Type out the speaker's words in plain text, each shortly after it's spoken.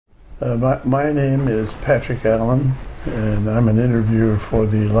My name is Patrick Allen, and I'm an interviewer for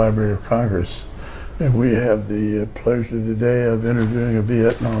the Library of Congress. And we have the pleasure today of interviewing a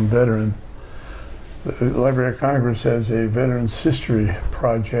Vietnam veteran. The Library of Congress has a Veterans History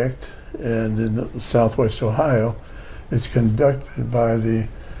Project, and in Southwest Ohio, it's conducted by the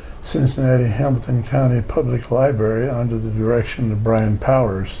Cincinnati-Hamilton County Public Library under the direction of Brian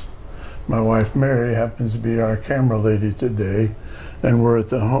Powers. My wife Mary happens to be our camera lady today, and we're at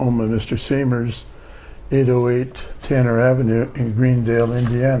the home of Mr. Siemers, 808 Tanner Avenue in Greendale,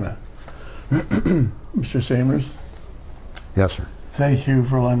 Indiana. Mr. Siemers? Yes, sir. Thank you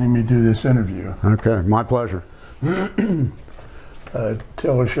for letting me do this interview. Okay, my pleasure.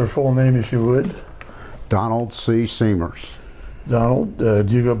 Tell us your full name if you would. Donald C. Siemers. Donald, do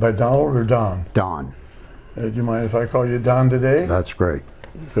you go by Donald or Don? Don. Do you mind if I call you Don today? That's great.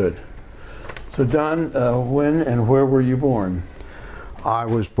 Good. So Don, when and where were you born? I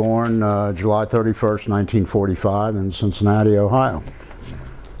was born July 31st, 1945 in Cincinnati, Ohio.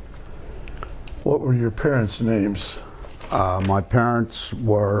 What were your parents' names? My parents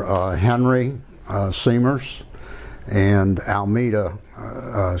were Henry Siemers and Almeda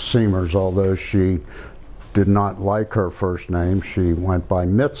Siemers, although she did not like her first name. She went by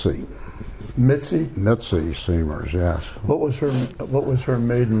Mitzi. Mitzi? Mitzi Siemers, yes. What was her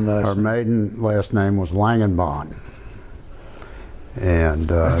maiden last name? Her maiden last name was Langenbahn. And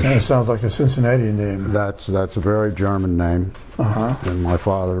that kind of sounds like a Cincinnati name. That's a very German name. And my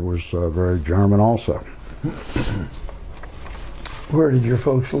father was very German also. Where did your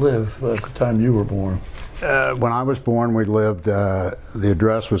folks live at the time you were born? When I was born, we lived, the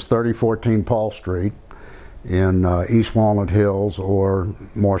address was 3014 Paul Street in East Walnut Hills, or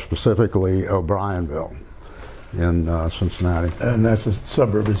more specifically, O'Brienville in Cincinnati. And that's a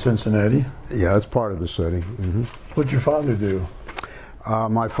suburb of Cincinnati? Yeah, it's part of the city. What'd your father do?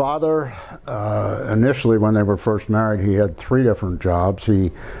 My father, initially when they were first married, he had 3 different jobs.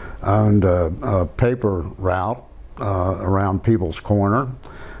 He owned a paper route around People's Corner.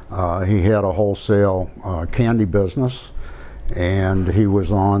 He had a wholesale candy business, and he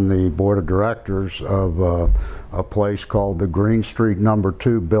was on the board of directors of a place called the Green Street No.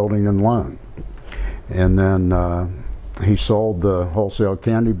 2 Building and Loan. And then he sold the wholesale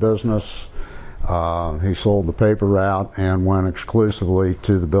candy business, he sold the paper route, and went exclusively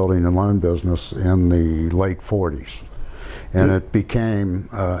to the building and loan business in the late 40s. And it became,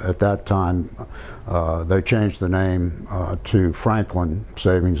 at that time, they changed the name to Franklin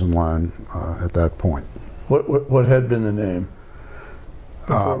Savings and Loan at that point. What had been the name?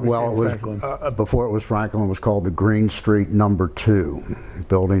 Before it was Franklin, it was called the Green Street No. 2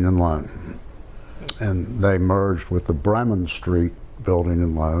 Building and Loan. And they merged with the Bremen Street Building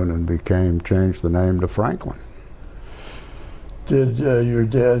and Loan and changed the name to Franklin. Did your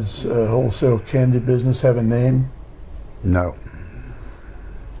dad's wholesale candy business have a name? No.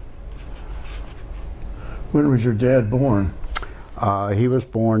 When was your dad born? He was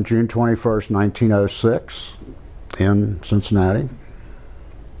born June 21st, 1906 in Cincinnati.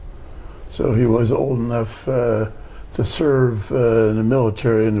 So he was old enough to serve in the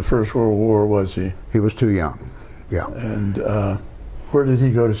military in the First World War, was he? He was too young, yeah. And where did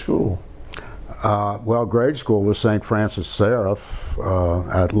he go to school? Well, grade school was St. Francis Seraph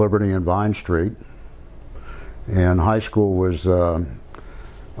at Liberty and Vine Street. And high school was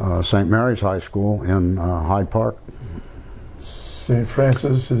St. Mary's High School in Hyde Park. St.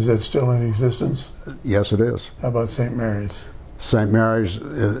 Francis, is that still in existence? Yes, it is. How about St. Mary's? St. Mary's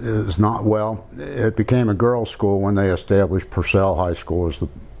is not, well, it became a girls' school when they established Purcell High School as the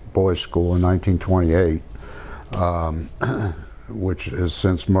boys' school in 1928, which has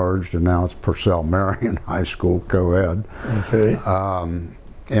since merged, and now it's Purcell Marian High School, co-ed. Okay.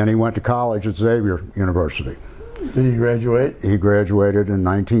 And he went to college at Xavier University. Did he graduate? He graduated in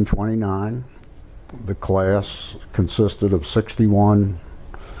 1929. The class consisted of 61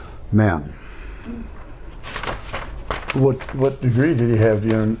 men. What degree did he have, do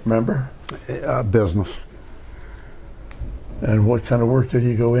you remember? Business. And what kind of work did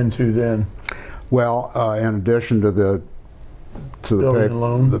he go into then? Well, in addition to the building and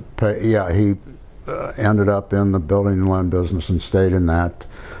loan? Yeah, he ended up in the building and loan business and stayed in that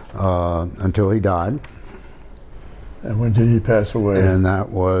until he died. And when did he pass away? And that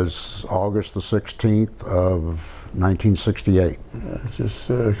was August the 16th of 1968.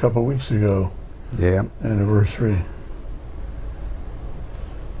 Just a couple weeks ago. Yeah. Anniversary.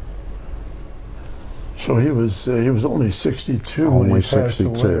 So he was only 62 when he passed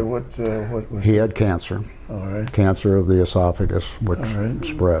away. What was he had cancer. All right. Cancer of the esophagus, which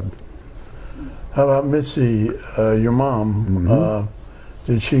spread. How about Mitzi, your mom?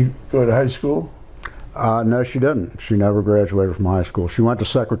 Did she go to high school? No, she didn't. She never graduated from high school. She went to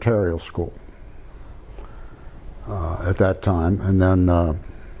secretarial school at that time, and then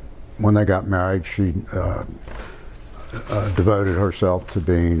when they got married, she devoted herself to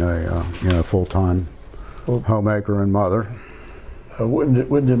being a full-time homemaker and mother. When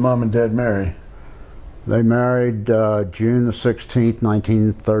did Mom and Dad marry? They married June the 16th,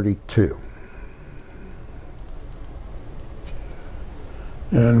 1932.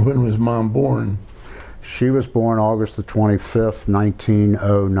 And when was Mom born? She was born August the 25th,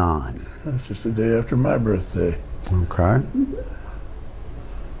 1909. That's just the day after my birthday. Okay.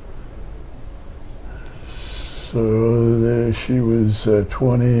 So she was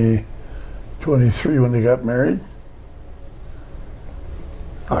 23 when they got married?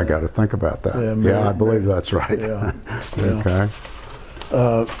 I got to think about that. Yeah, I believe that's right. Yeah. Okay.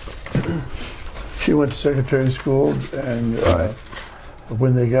 She went to secretary school, and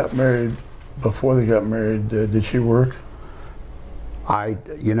when they got married, before they got married, did she work? I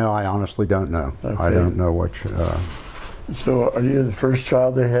honestly don't know. Okay. I don't know what. So, are you the first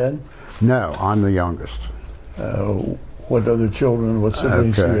child they had? No, I'm the youngest. What other children? What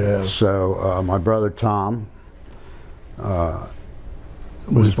siblings do you have? So my brother Tom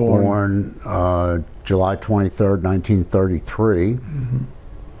was born July 23rd, 1933,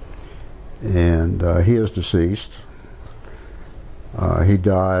 and he is deceased. He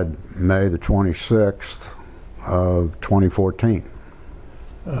died May the 26th of 2014.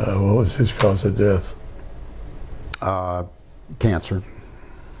 What was his cause of death? Cancer.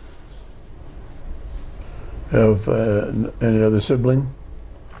 Of any other sibling?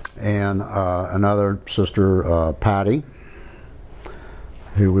 And another sister, Patty,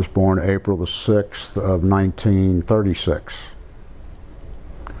 who was born April the 6th of 1936.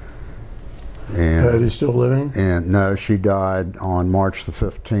 And Patty's still living? And no, she died on March the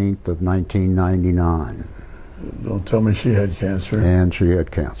 15th of 1999. Don't tell me she had cancer. And she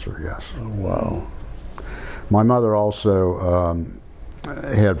had cancer, yes. Oh, wow. My mother also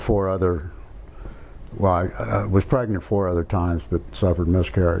had four other, well, I was pregnant four other times, but suffered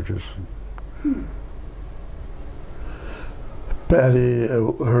miscarriages. Patty,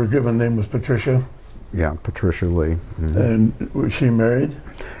 her given name was Patricia? Yeah, Patricia Lee. Mm-hmm. And was she married?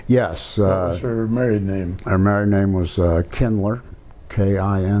 Yes. What was her married name? Her married name was Kindler,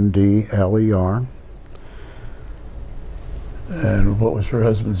 Kindler. And what was her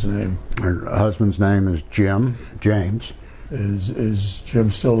husband's name? Her husband's name is James. Is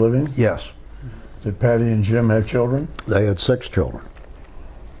Jim still living? Yes. Did Patty and Jim have children? They had 6 children.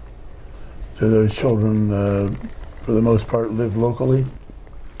 Do those children, for the most part, live locally?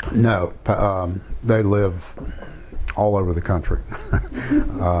 No, they live all over the country.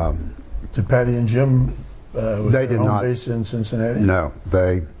 Did Patty and Jim was they did home not based in Cincinnati? No,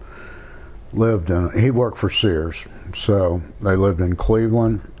 they lived in. He worked for Sears, so they lived in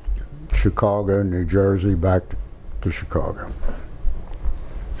Cleveland, Chicago, New Jersey, back to Chicago.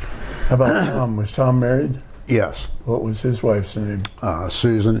 How about Tom? Was Tom married? Yes. What was his wife's name?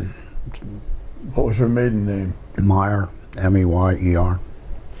 Susan. What was her maiden name? Meyer, M-E-Y-E-R.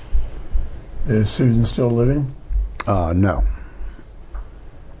 Is Susan still living? No.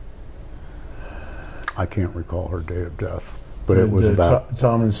 I can't recall her date of death, but it was about.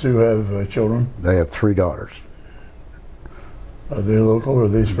 Tom and Sue have children? They have 3 daughters. Are they local or are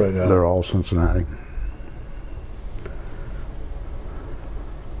they spread out? They're all Cincinnati.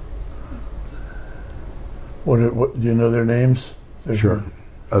 What do you know their names? Sure.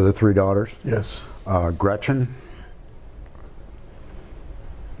 The 3 daughters? Yes. Gretchen.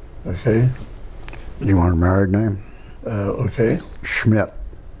 Okay. You want her married name? Okay. Schmidt.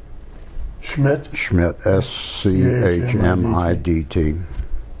 Schmidt? Schmidt, S-C-H-M-I-D-T.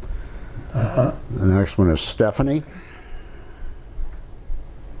 The next one is Stephanie.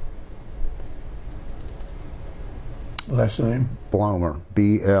 Last name? Blomer,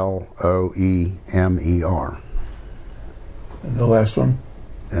 B-L-O-E-M-E-R. And the last one?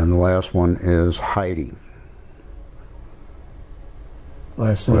 And the last one is Heidi.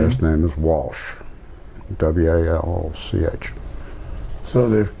 Last name? Last name is Walsh, W-A-L-C-H. So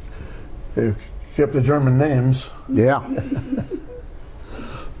they've kept the German names. Yeah.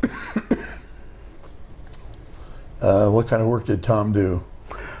 What kind of work did Tom do?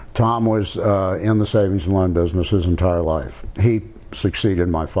 Tom was in the savings and loan business his entire life. He succeeded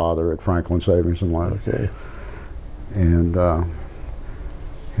my father at Franklin Savings and Loan. Okay. And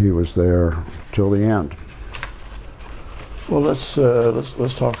he was there till the end. Well, let's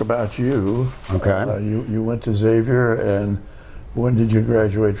talk about you. Okay. You went to Xavier, and When did you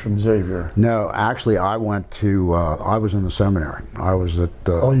graduate from Xavier? No, actually, I went to. I was in the seminary. I was at.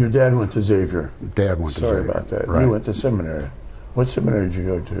 Oh, your dad went to Xavier. Dad went to Sorry Xavier. about that. Right. You went to seminary. What seminary did you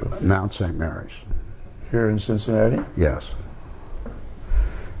go to? Mount St. Mary's. Here in Cincinnati? Yes.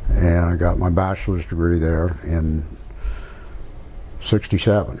 And I got my bachelor's degree there in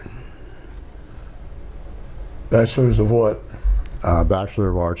 '67. Bachelor's of what? Bachelor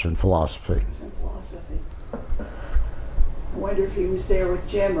of Arts in Philosophy. I wonder if he was there with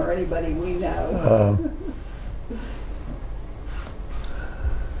Jim or anybody we know.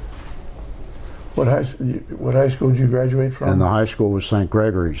 What high school did you graduate from? And the high school was St.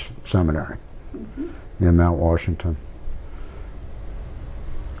 Gregory's Seminary in Mount Washington.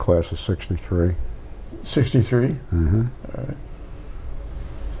 Class of '63. 63? Mm-hmm. All right.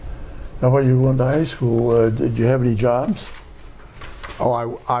 Now, while you went to high school, did you have any jobs?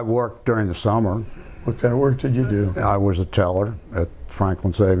 Oh, I worked during the summer. What kind of work did you do? I was a teller at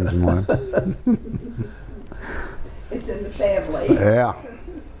Franklin Savings and Loan. It's in the family. Yeah.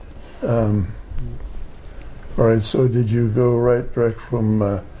 All right, so did you go direct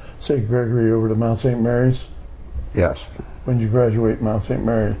from St. Gregory over to Mount St. Mary's? Yes. When did you graduate Mount St.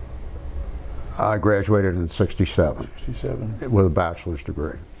 Mary? I graduated in '67 67. with a bachelor's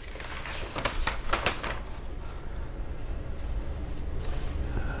degree.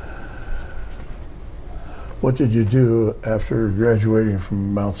 What did you do after graduating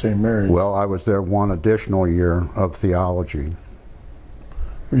from Mount St. Mary's? Well, I was there one additional year of theology.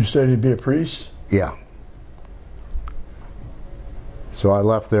 Were you studying to be a priest? Yeah. So I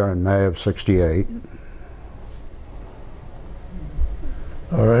left there in May of '68.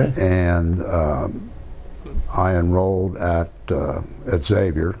 All right. And I enrolled at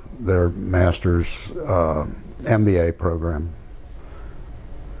Xavier, their master's MBA program.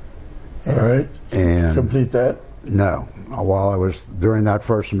 All right. And Complete that? no, while I was during that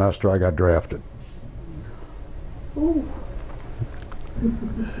first semester, I got drafted. Ooh.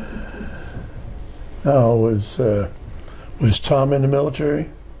 Now, was Tom in the military?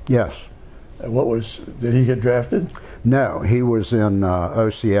 Yes. Did he get drafted? No, he was in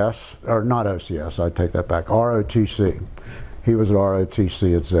OCS, or not OCS, I take that back, ROTC. He was at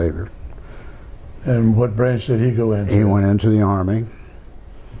ROTC at Xavier. And what branch did he go into? He went into the Army.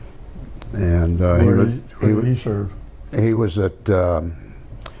 And where did he serve? He was at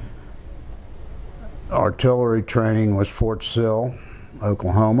artillery training was Fort Sill,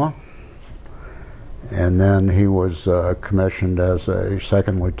 Oklahoma. And then he was commissioned as a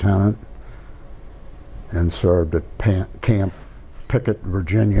second lieutenant and served at Camp Pickett,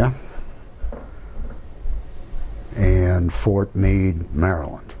 Virginia, and Fort Meade,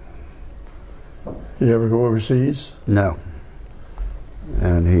 Maryland. You ever go overseas? No.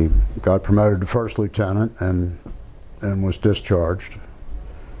 And he got promoted to first lieutenant and was discharged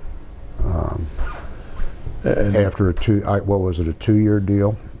after a two-year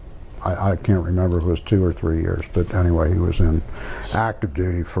deal? I can't remember if it was 2 or 3 years, but anyway, he was in active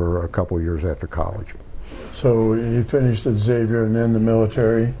duty for a couple of years after college. So he finished at Xavier and then the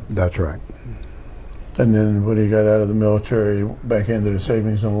military? That's right. And then when he got out of the military, back into the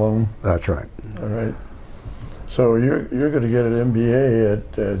savings and loan? That's right. All right. So you're going to get an MBA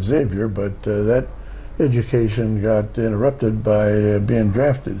at Xavier, but that education got interrupted by being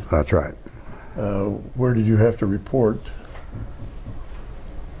drafted. That's right. Where did you have to report?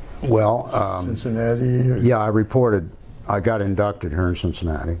 Well, Cincinnati? yeah, I got inducted here in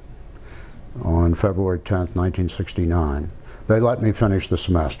Cincinnati on February 10th, 1969. They let me finish the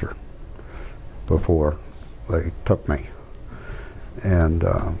semester before they took me. And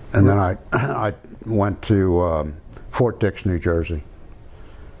then I went to Fort Dix, New Jersey,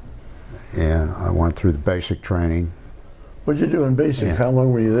 and I went through the basic training. What did you do in basic? Yeah. How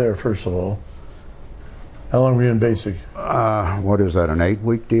long were you there, first of all? How long were you in basic? What is that, an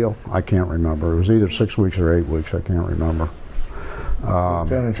 8-week deal? I can't remember. It was either 6 weeks or 8 weeks, I can't remember. What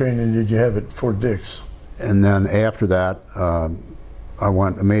kind of training did you have at Fort Dix? And then after that, I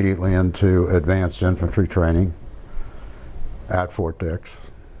went immediately into advanced infantry training at Fort Dix.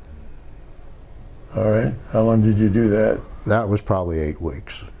 All right. How long did you do that? That was probably 8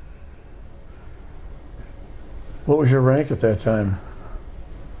 weeks. What was your rank at that time?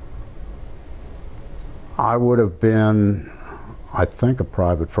 I would have been, I think, a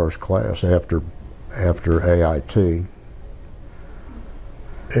private first class after AIT.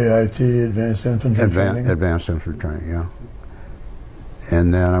 AIT, Advanced Infantry Training? Advanced Infantry Training, yeah.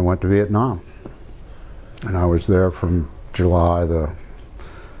 And then I went to Vietnam. And I was there from July the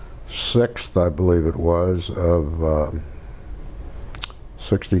 6th, I believe it was, of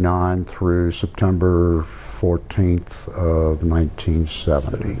 '69 through September 14th of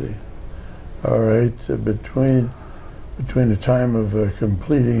 1970. All right. Between the time of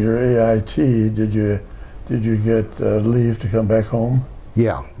completing your AIT, did you get leave to come back home?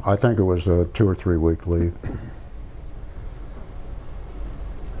 Yeah, I think it was a 2 or 3 week leave.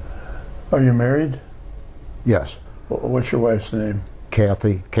 Are you married? Yes. What's your wife's name?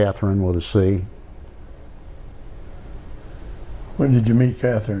 Catherine with a C. When did you meet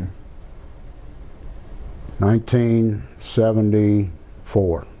Catherine?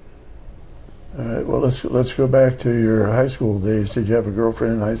 1974. All right. Well, let's go back to your high school days. Did you have a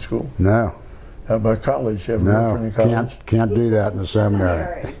girlfriend in high school? No. How about college? You have a girlfriend in college? Can't do that in the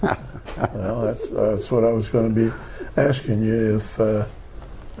seminary. Well, that's what I was going to be asking you. If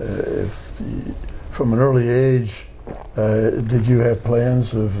from an early age, did you have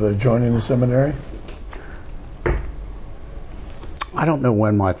plans of joining the seminary? I don't know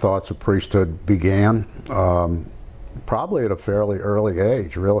when my thoughts of priesthood began. Probably at a fairly early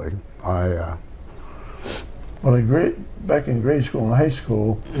age, really. Well, back in grade school and high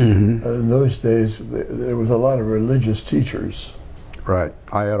school, in those days, there was a lot of religious teachers. Right.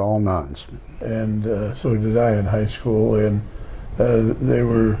 I had all nuns. And so did I in high school, and they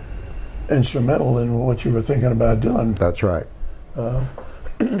were instrumental in what you were thinking about doing. That's right. Do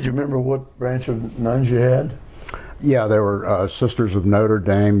you remember what branch of nuns you had? Yeah, they were Sisters of Notre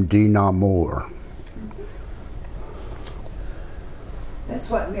Dame de Namur. That's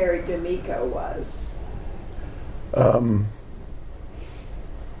what Mary D'Amico was.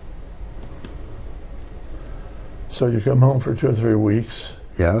 So you come home for 2 or 3 weeks.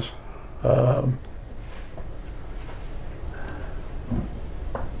 Yes.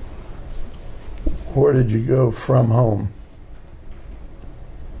 Where did you go from home?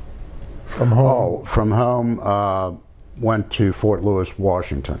 From home? Oh, from home, went to Fort Lewis,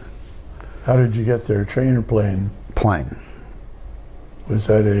 Washington. How did you get there? Train or plane? Plane. Was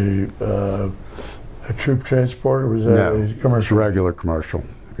that a troop transport, or was that a commercial? It's regular commercial,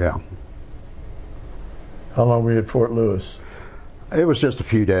 yeah. How long were you at Fort Lewis? It was just a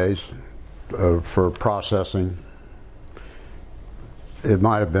few days for processing. It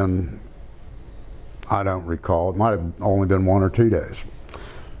might have been, I don't recall, it might have only been 1 or 2 days.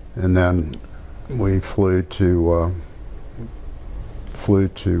 And then we flew to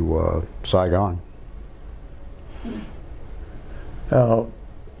Saigon. Now,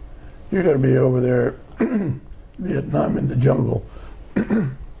 you're going to be over there, Vietnam in the jungle.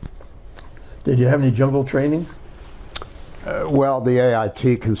 Did you have any jungle training? Well, the AIT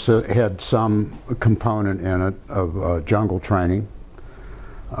had some component in it of jungle training.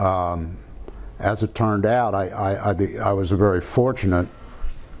 As it turned out, I was a very fortunate.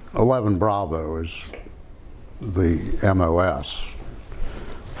 11 Bravo is the MOS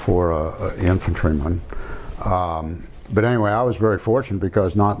for an infantryman. But anyway, I was very fortunate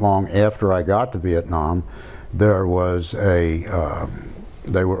because not long after I got to Vietnam, there was they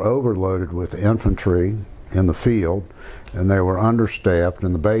were overloaded with infantry in the field, and they were understaffed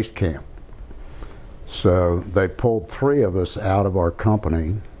in the base camp. So they pulled 3 of us out of our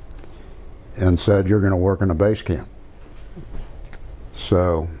company and said, "You're going to work in a base camp."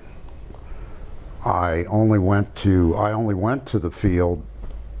 So I only went to the field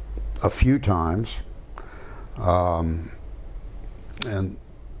a few times, and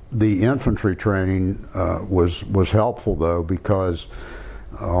the infantry training was helpful though, because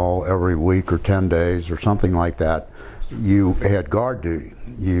every week or 10 days or something like that, you had guard duty.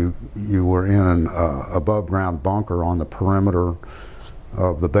 You were in an above ground bunker on the perimeter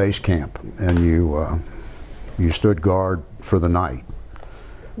of the base camp, and you stood guard for the night.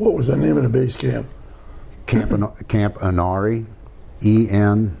 What was the name of the base camp? Camp Enari,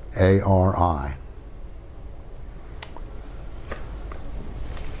 E-N-A-R-I.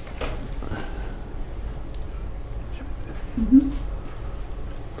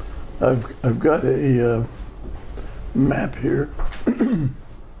 I've got a map here,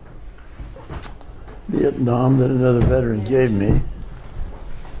 Vietnam, that another veteran gave me.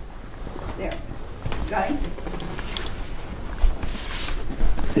 There. Okay.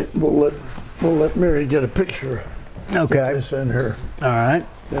 We'll let Mary get a picture. Okay. Get this in her. All right.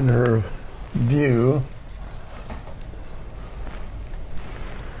 In her view.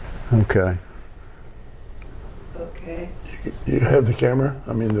 Okay. Okay. You have the camera?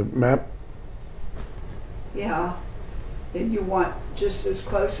 I mean the map? Yeah. And you want just as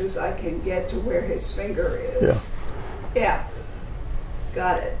close as I can get to where his finger is. Yeah. Yeah.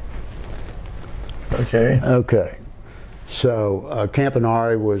 Got it. Okay. Okay. So Camp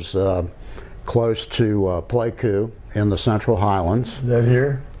Enari was close to Pleiku in the Central Highlands. Is that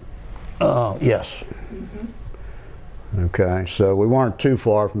here? Yes. Okay, so we weren't too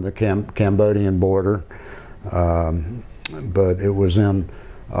far from the Cambodian border, but it was in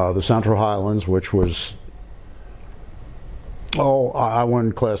the Central Highlands, which was, I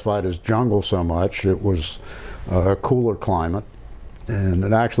wouldn't classify it as jungle so much. It was a cooler climate, and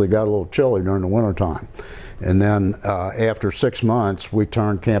it actually got a little chilly during the wintertime. And then after 6 months, we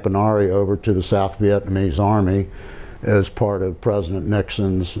turned Campanari over to the South Vietnamese Army as part of President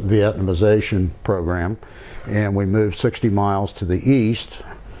Nixon's Vietnamization program. And we moved 60 miles to the east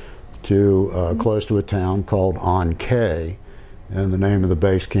to close to a town called An Khê, and the name of the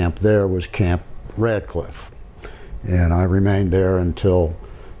base camp there was Camp Radcliffe. And I remained there until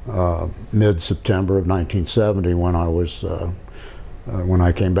mid-September of 1970, when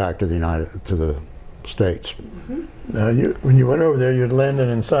I came back to the States. Now, when you went over there, you landed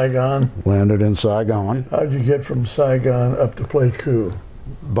in Saigon? Landed in Saigon. How did you get from Saigon up to Pleiku?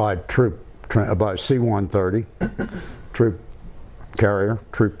 By C-130, troop carrier,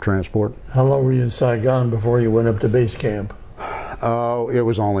 troop transport. How long were you in Saigon before you went up to base camp? Oh, it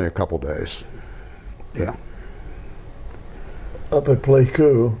was only a couple days. Yeah. Up at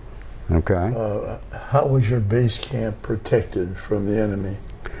Pleiku, okay. How was your base camp protected from the enemy?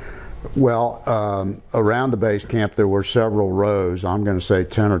 Well, around the base camp there were several rows, I'm going to say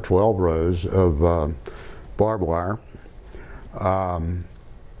 10 or 12 rows of barbed wire. And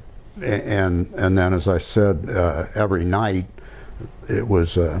then, as I said, every night it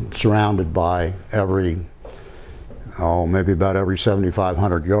was surrounded by maybe about every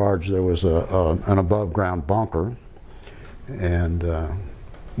 7,500 yards there was an above ground bunker, and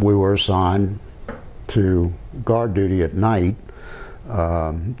we were assigned to guard duty at night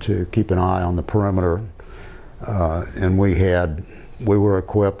to keep an eye on the perimeter, and we were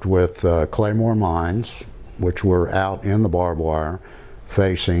equipped with claymore mines, which were out in the barbed wire,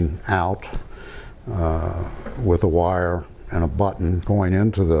 facing out, with a wire and a button going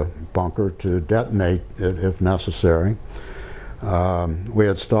into the bunker to detonate it if necessary. We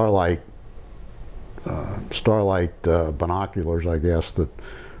had starlight binoculars, I guess, that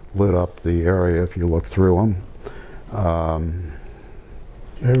lit up the area if you looked through them.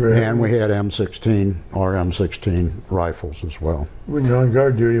 And we had M16 rifles as well. When you're on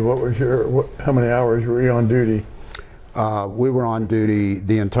guard duty, how many hours were you on duty? We were on duty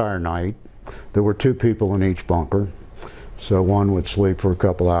the entire night. There were 2 people in each bunker, so one would sleep for a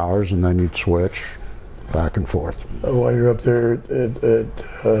couple hours and then you'd switch back and forth. While you're up there at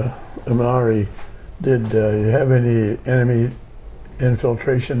Aminari, did you have any enemy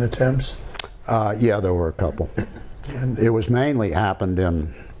infiltration attempts? Yeah, there were a couple. It was mainly happened at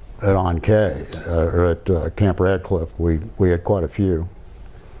An Khê, or at Camp Radcliffe. We had quite a few.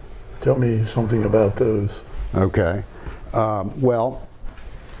 Tell me something about those. Okay. Well,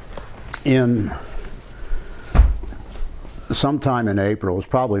 sometime in April, it was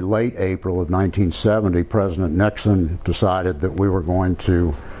probably late April of 1970, President Nixon decided that we were going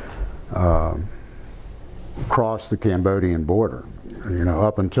to cross the Cambodian border. You know,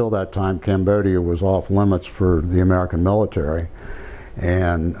 up until that time, Cambodia was off limits for the American military,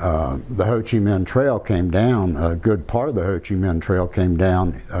 and the Ho Chi Minh Trail came down. A good part of the Ho Chi Minh Trail came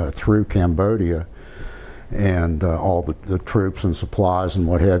down through Cambodia, and all the troops and supplies and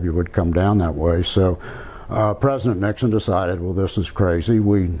what have you would come down that way. So President Nixon decided, well, this is crazy.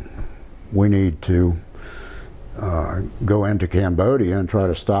 We need to go into Cambodia and try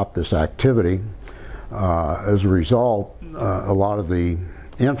to stop this activity. As a result, a lot of the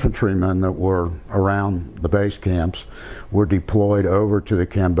infantrymen that were around the base camps were deployed over to the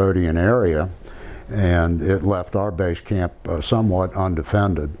Cambodian area, and it left our base camp somewhat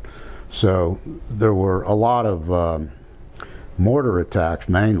undefended. So there were a lot of mortar attacks,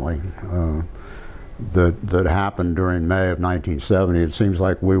 mainly, that happened during May of 1970. It seems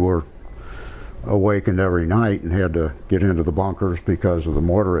like we were awakened every night and had to get into the bunkers because of the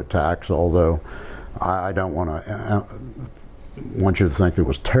mortar attacks, although I don't want you to think it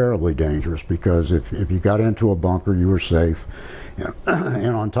was terribly dangerous, because if you got into a bunker, you were safe.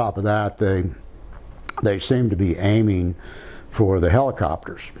 And on top of that, they seemed to be aiming for the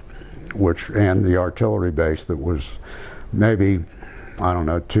helicopters, and the artillery base that was maybe, I don't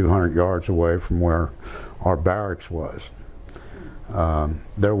know, 200 yards away from where our barracks was.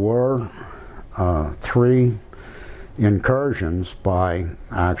 There were 3 incursions by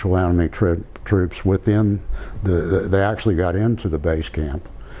actual enemy troops within they actually got into the base camp,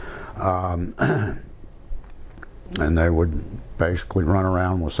 and they would basically run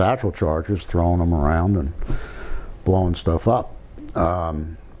around with satchel charges, throwing them around and blowing stuff up.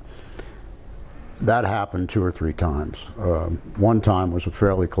 that happened 2 or 3 times. One time was a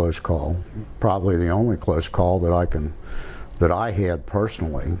fairly close call, probably the only close call that I had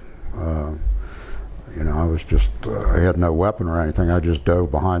personally. You know, I was just, I had no weapon or anything. I just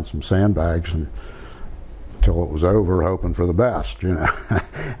dove behind some sandbags and until it was over, hoping for the best, you know.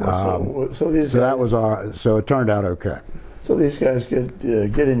 So it turned out okay. So these guys get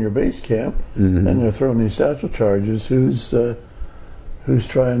in your base camp, and they're throwing these satchel charges. Who's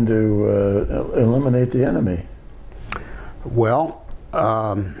trying to eliminate the enemy? Well,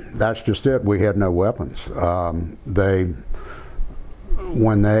 that's just it. We had no weapons.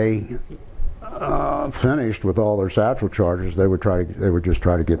 When they finished with all their satchel charges, they would just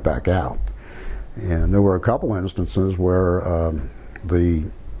try to get back out. And there were a couple instances where the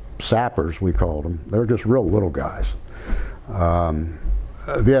sappers, we called them, they were just real little guys.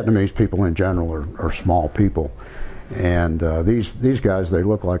 Vietnamese people in general are small people, and these guys, they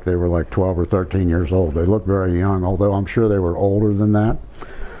look like they were like 12 or 13 years old. They look very young, although I'm sure they were older than that.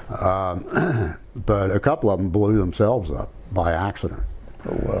 But a couple of them blew themselves up by accident.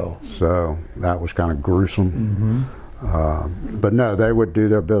 Oh, wow. So that was kind of gruesome. But no, they would do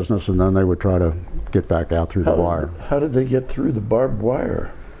their business and then they would try to get back out through the wire. How did they get through the barbed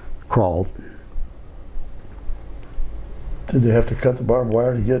wire? Crawled. Did they have to cut the barbed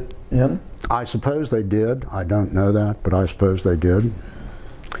wire to get in? I suppose they did. I don't know that, but I suppose they did.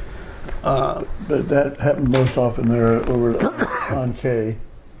 But that happened most often there over on K.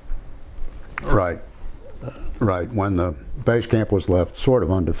 Right. Right. When the base camp was left sort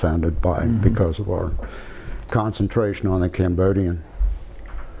of undefended because of our concentration on the Cambodian.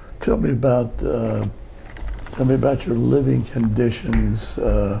 Tell me about your living conditions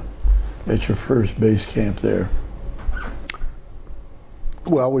at your first base camp there.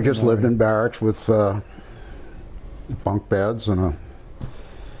 Well, we just lived in barracks with bunk beds and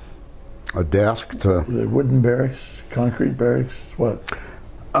a desk to. Were they wooden barracks, concrete barracks, what?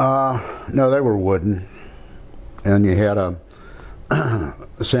 No, they were wooden, and you had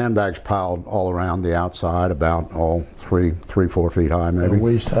sandbags piled all around the outside, about 3-4 feet high, maybe.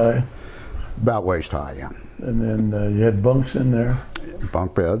 Waist high. About waist high, yeah. And then you had bunks in there.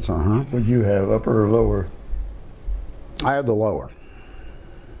 Bunk beds, What'd you have, upper or lower? I had the lower.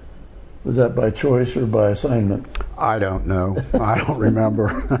 Was that by choice or by assignment? I don't know. I don't remember.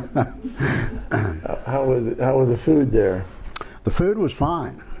 How was the food there? The food was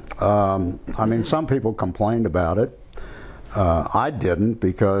fine. I mean, some people complained about it. I didn't,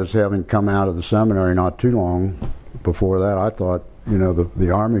 because having come out of the seminary not too long before that, I thought, you know,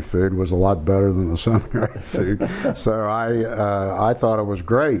 the Army food was a lot better than the seminary food. So I thought it was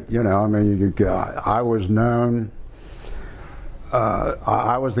great. You know, I mean, I was known.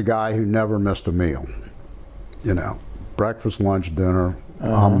 I was the guy who never missed a meal. You know, breakfast, lunch, dinner,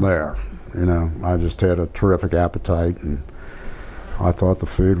 I'm there. You know, I just had a terrific appetite, and I thought the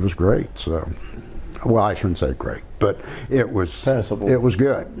food was great. So, well, I shouldn't say great, but it was passable. It was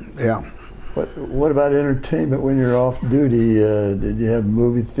good. Yeah. What about entertainment when you're off duty? Did you have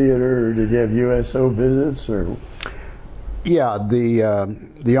movie theater, or did you have USO visits, or? Yeah,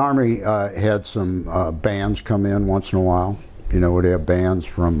 the Army had some bands come in once in a while. You know, we'd have bands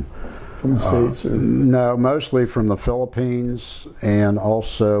from the States? Or? No, mostly from the Philippines, and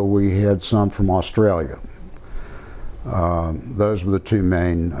also we had some from Australia. Those were the two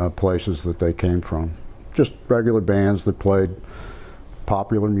main places that they came from. Just regular bands that played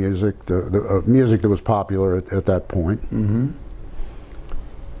popular music, the music that was popular at that point.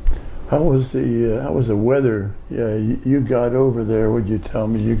 How was the weather? Yeah, you got over there. Would you tell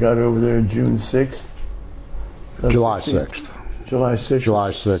me you got over there June 6th? July 6th. July 6th. July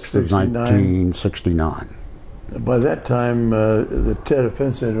 6th of 1969. By that time, the Tet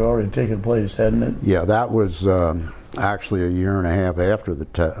Offensive had already taken place, hadn't it? Yeah, that was actually a year and a half after the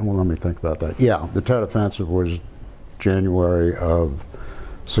Tet. Well, let me think about that. Yeah, the Tet Offensive was January of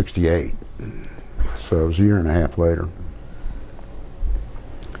 '68, so it was a year and a half later.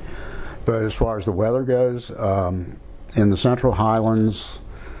 But as far as the weather goes, in the Central Highlands,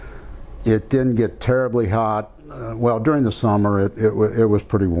 it didn't get terribly hot. Well, during the summer, it was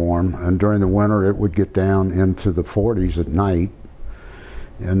pretty warm, and during the winter, it would get down into the 40s at night.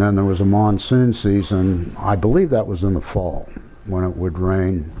 And then there was a monsoon season. I believe that was in the fall, when it would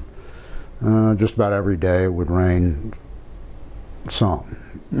rain just about every day. It would rain some,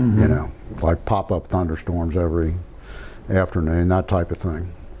 you know, like pop-up thunderstorms every afternoon, that type of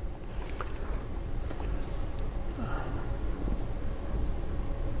thing.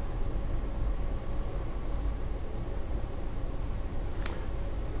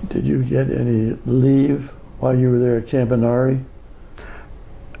 Did you get any leave while you were there at Camp Anari?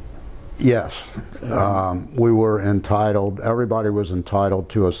 Yes. We were entitled, everybody was entitled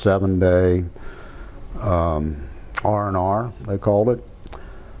to a 7-day R&R, they called it.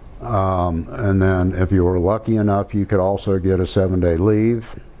 And then if you were lucky enough, you could also get a 7-day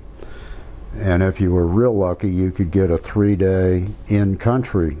leave. And if you were real lucky, you could get a 3-day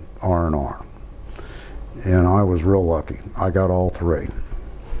in-country R&R. And I was real lucky. I got all 3.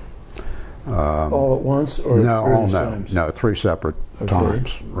 All at once, or No, 3 separate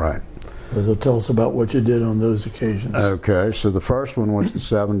times, right. So tell us about what you did on those occasions. Okay, so the first one was the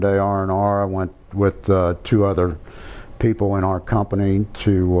 7-day R&R. I went with 2 other people in our company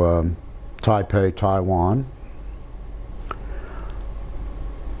to Taipei, Taiwan.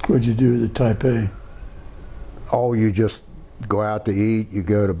 What'd you do at the Taipei? Oh, you just go out to eat. You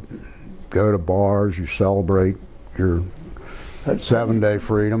go to bars. You celebrate your 7-day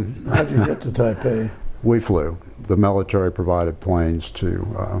freedom. How'd you get to Taipei? We flew. The military provided planes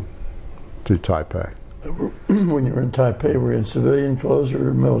to Taipei. When you were in Taipei, were you in civilian clothes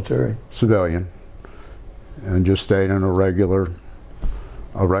or military? Civilian, and just stayed in a regular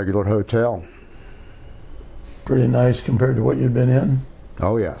hotel. Pretty nice compared to what you'd been in?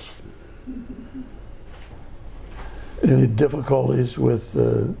 Oh yes. Any difficulties with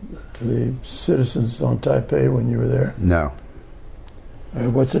the citizens on Taipei when you were there? No.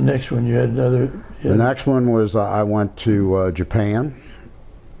 What's the next one? You had another? The next one was I went to Japan,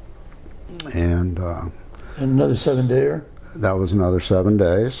 and another 7-dayer? That was another 7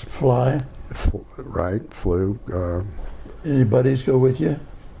 days. Fly? Right, flew. Any buddies go with you?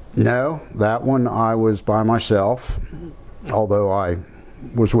 No, that one I was by myself, although I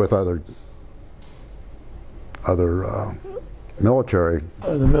was with other military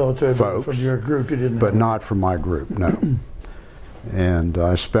The military folks, from your group you didn't but have. not from my group, no. And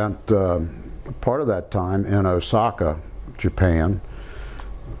I spent part of that time in Osaka, Japan,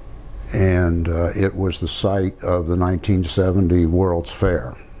 and it was the site of the 1970 World's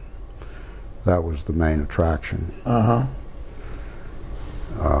Fair. That was the main attraction. Uh-huh.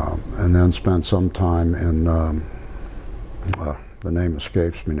 And then spent some time in, the name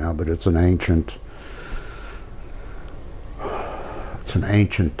escapes me now, but it's an ancient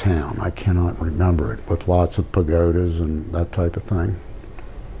town. I cannot remember it, with lots of pagodas and that type of thing.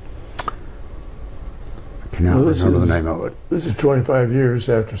 I cannot remember the name of it. This is 25 years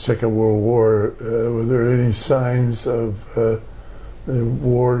after Second World War. Were there any signs of the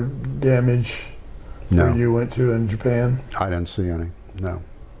war damage where you went to in Japan? I didn't see any, no.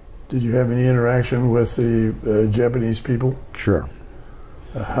 Did you have any interaction with the Japanese people? Sure.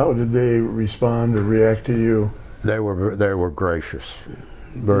 How did they respond or react to you? They were gracious,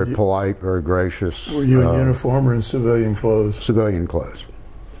 very polite, very gracious. Were you in uniform or in civilian clothes? Civilian clothes,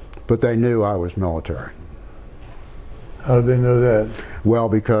 but they knew I was military. How did they know that? Well,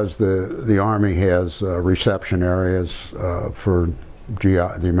 because the Army has reception areas for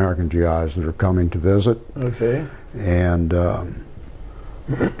the American GIs that are coming to visit. Okay. And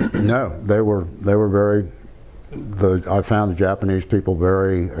no, they were very. I found the Japanese people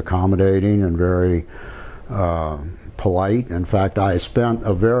very accommodating and very polite. In fact, I spent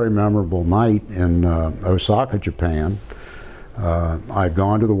a very memorable night in Osaka, Japan. I'd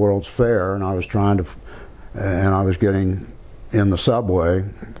gone to the World's Fair, and I was getting in the subway,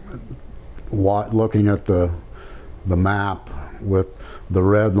 looking at the map with the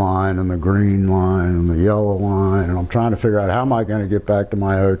red line and the green line and the yellow line, and I'm trying to figure out how am I going to get back to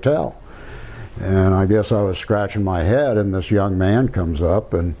my hotel. And I guess I was scratching my head, and this young man comes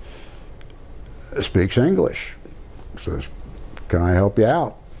up and speaks English. Says, "Can I help you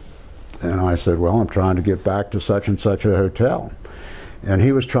out?" And I said, "Well, I'm trying to get back to such and such a hotel." And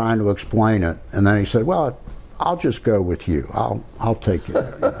he was trying to explain it, and then he said, "Well, I'll just go with you. I'll take you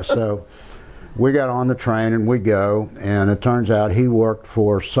there." So we got on the train and we go, and it turns out he worked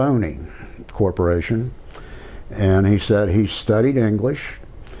for Sony Corporation, and he said he studied English,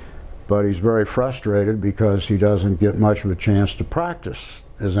 but he's very frustrated because he doesn't get much of a chance to practice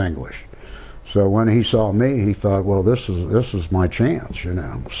his English. So when he saw me, he thought, well, this is my chance, you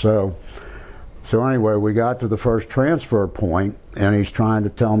know. So anyway, we got to the first transfer point, and he's trying to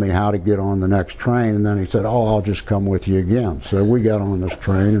tell me how to get on the next train, and then he said, "Oh, I'll just come with you again." So we got on this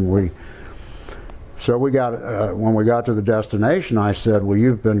train, and when we got to the destination, I said, "Well,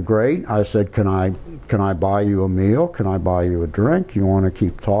 you've been great." I said, "Can I buy you a meal? Can I buy you a drink? You want to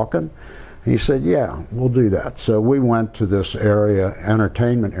keep talking?" He said, "Yeah, we'll do that." So we went to this area,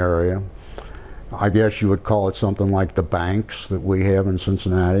 entertainment area. I guess you would call it something like the Banks that we have in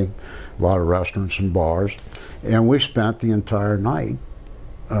Cincinnati, a lot of restaurants and bars. And we spent the entire night,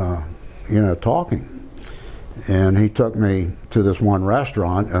 talking. And he took me to this one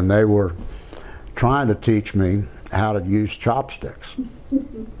restaurant, and they were trying to teach me how to use chopsticks.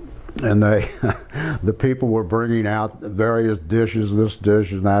 And they, the people were bringing out various dishes, this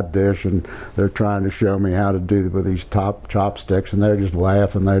dish and that dish, and they're trying to show me how to do it with these chopsticks, and they're just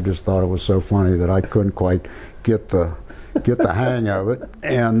laughing. They just thought it was so funny that I couldn't quite get the hang of it.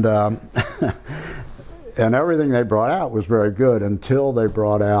 And and everything they brought out was very good until they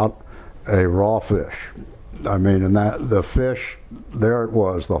brought out a raw fish. I mean, and that the fish, there it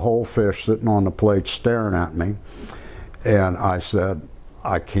was, the whole fish sitting on the plate staring at me, and I said,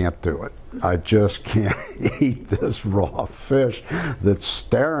 I can't do it. I just can't eat this raw fish that's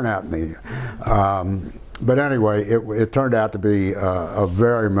staring at me. But anyway, it turned out to be a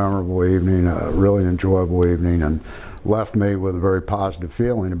very memorable evening, a really enjoyable evening, and left me with a very positive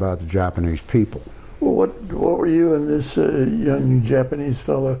feeling about the Japanese people. Well, what were you and this young Japanese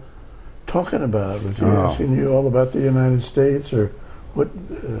fella talking about? Was he asking you all about the United States, or what?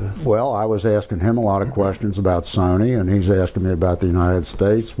 Well, I was asking him a lot of questions about Sony, and he's asking me about the United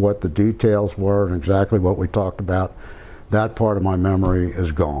States, what the details were, and exactly what we talked about. That part of my memory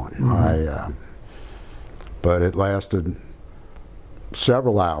is gone. Mm-hmm. But it lasted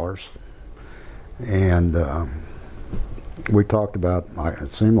several hours, and we talked about,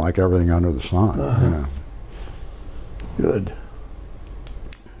 it seemed like everything under the sun. You know. Good.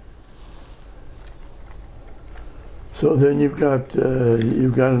 So then you've got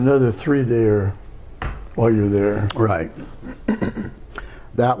another 3-dayer while you're there. Right.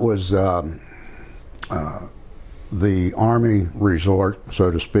 That was the Army resort, so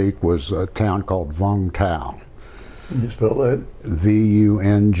to speak, was a town called Vung Tau. Can you spell that?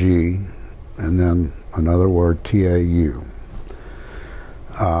 V-U-N-G, and then another word, T-A-U.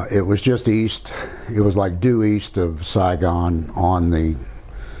 It was just east, it was like due east of Saigon on the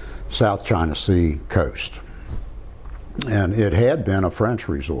South China Sea coast. And it had been a French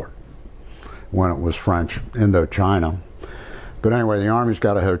resort when it was French Indochina. But anyway, the Army's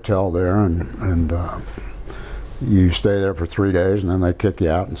got a hotel there, and you stay there for 3 days, and then they kick you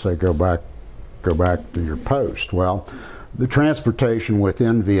out and say, go back to your post. Well, the transportation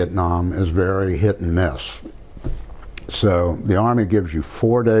within Vietnam is very hit and miss. So the Army gives you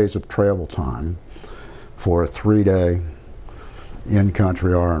 4 days of travel time for a 3-day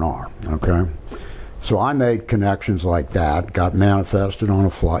in-country R&R, okay? So I made connections like that, got manifested on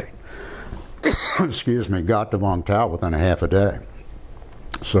a flight, excuse me, got to Vung Tau within a half a day.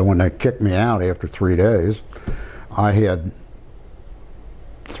 So when they kicked me out after 3 days, I had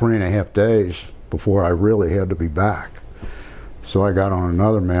 3.5 days before I really had to be back. So I got on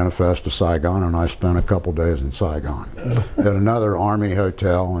another manifest to Saigon, and I spent a couple days in Saigon at another Army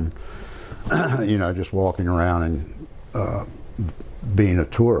hotel, and you know, just walking around and being a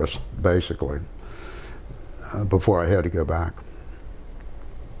tourist, basically, before I had to go back.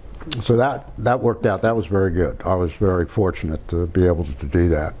 So that worked out. That was very good. I was very fortunate to be able to do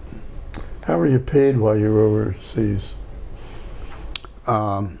that. How were you paid while you were overseas?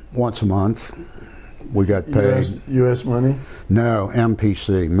 Once a month. We got paid. U.S. money? No,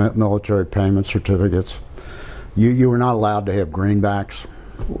 MPC, military payment certificates. You were not allowed to have greenbacks.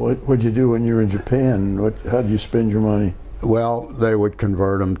 What'd you do when you were in Japan? How did you spend your money? Well, they would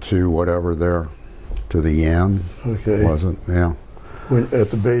convert them to whatever to the yen. Okay. Was it? Yeah. At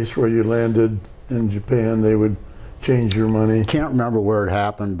the base where you landed in Japan, they would change your money? Can't remember where it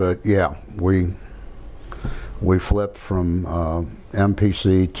happened, but yeah, we flipped from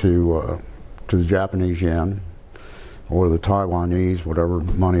MPC to the Japanese yen, or the Taiwanese, whatever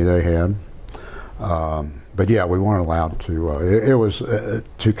money they had. But yeah, we weren't allowed to. It was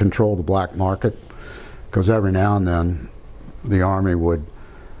to control the black market, because every now and then the Army would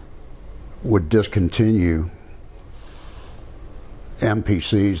discontinue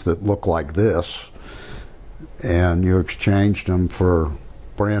MPCs that look like this, and you exchanged them for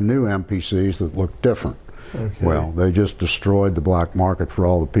brand new MPCs that look different. Okay. Well, they just destroyed the black market for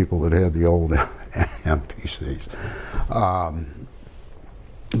all the people that had the old MPCs.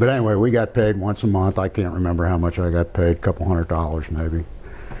 But anyway, we got paid once a month. I can't remember how much I got paid, a couple $100 maybe.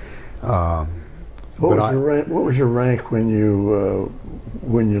 What was your rank when you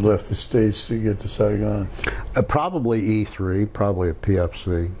left the States to get to Saigon? Probably E3, probably a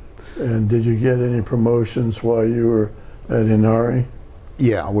PFC. And did you get any promotions while you were at Inari?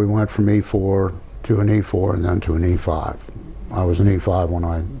 Yeah, we went from E4 to an E4 and then to an E5. I was an E5 when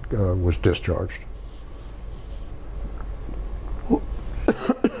I was discharged.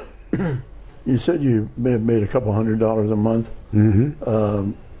 You said you may have made a couple $100 a month.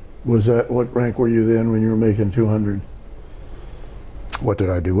 Mm-hmm. What rank were you then when you were making 200? What did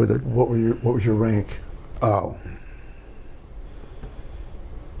I do with it? What was your rank? Oh.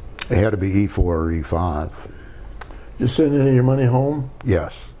 It had to be E4 or E5. You send any of your money home?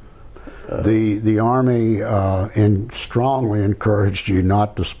 Yes. The Army strongly encouraged you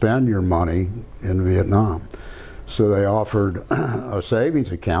not to spend your money in Vietnam. So they offered a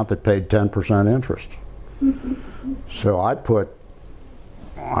savings account that paid 10% interest. So I put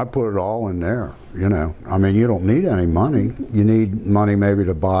it all in there, you know. I mean, you don't need any money. You need money maybe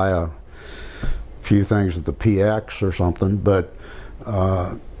to buy a few things at the PX or something, but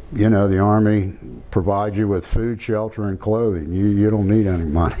you know, the Army provides you with food, shelter, and clothing. You don't need any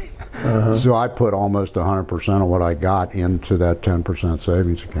money. So I put almost 100% of what I got into that 10%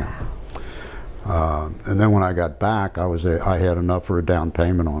 savings account. And then when I got back, I had enough for a down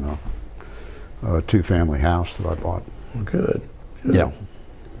payment on a two-family house that I bought. Good. Yeah.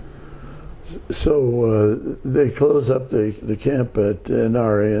 So they close up the camp at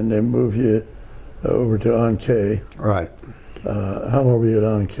Nari and they move you over to An Khe. Right. How long were you at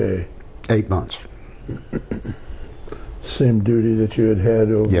An Khe? 8 months. Same duty that you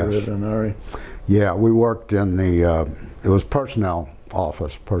had over Yes. at Nari? Yeah, we worked in the, it was personnel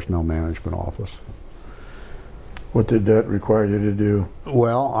management office. What did that require you to do?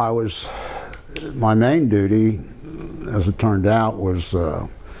 Well, my main duty, as it turned out, was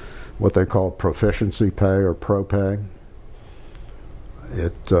what they call proficiency pay or pro pay.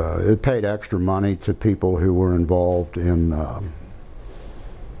 It paid extra money to people who were involved in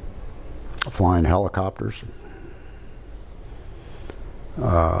flying helicopters.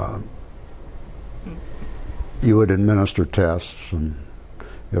 You would administer tests, and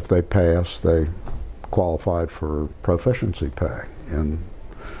if they passed, they qualified for proficiency pay in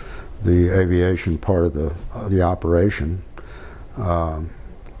the aviation part of the operation,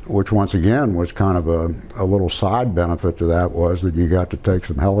 which once again was kind of a little side benefit to that, was that you got to take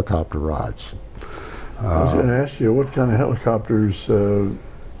some helicopter rides. I was going to ask you, what kind of helicopters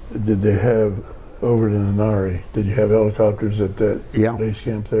did they have over in Nari? Did you have helicopters at that base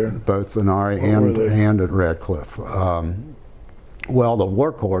camp there? Both in Nari and at Radcliffe. Well, the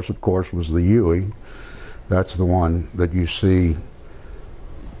workhorse, of course, was the Huey. That's the one that you see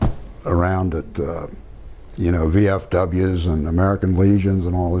around at, you know, VFWs and American Legions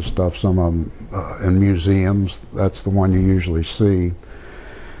and all this stuff, some of them in museums. That's the one you usually see.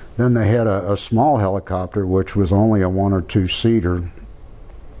 Then they had a small helicopter, which was only a 1 or 2 seater.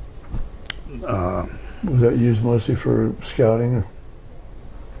 Was that used mostly for scouting?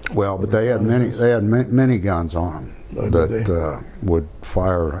 Well, but they had mini guns on them that would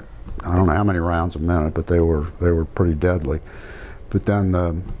fire, I don't know how many rounds a minute, but they were pretty deadly. But then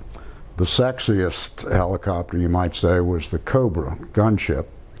the sexiest helicopter, you might say, was the Cobra gunship,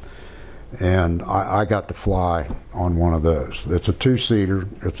 and I got to fly on one of those. It's a 2-seater.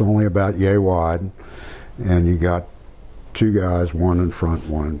 It's only about yay wide, and you got 2 guys, one in front,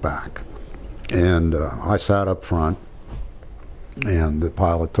 one in back. And I sat up front, and the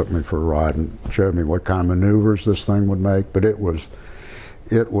pilot took me for a ride and showed me what kind of maneuvers this thing would make. But it was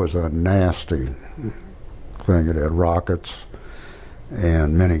a nasty thing. It had rockets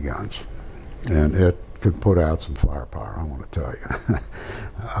and miniguns, and it could put out some firepower, I want to tell you.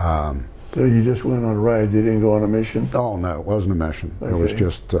 So you just went on a ride, you didn't go on a mission? Oh no, it wasn't a mission. Okay. It was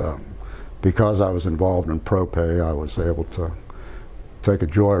just, because I was involved in pro pay, I was able to take a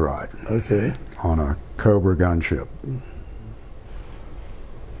joyride on a Cobra gunship.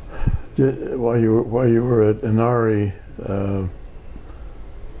 While you were at Inari,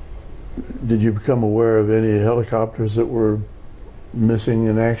 did you become aware of any helicopters that were missing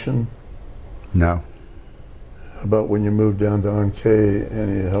in action? No. About when you moved down to An Khe,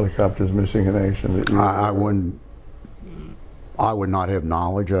 any helicopters missing in action that you I would not have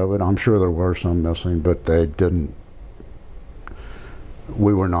knowledge of it. I'm sure there were some missing, but they didn't.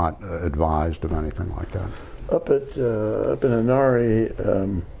 We were not advised of anything like that. Up in Inari,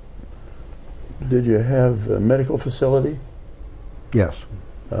 did you have a medical facility? Yes.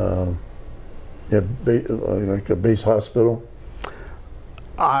 Like a base hospital?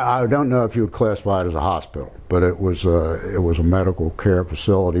 I don't know if you would classify it as a hospital, but it was a medical care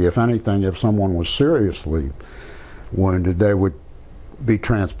facility. If anything, if someone was seriously wounded, they would be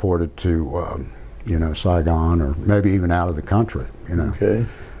transported to you know, Saigon or maybe even out of the country, you know. Okay.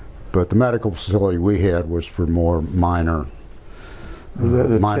 But the medical facility we had was for more minor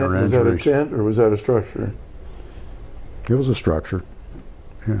injuries. Was that a tent or was that a structure? It was a structure,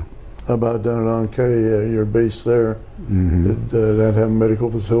 yeah. How about down at An Khe, your base there? Mm-hmm. Did that have a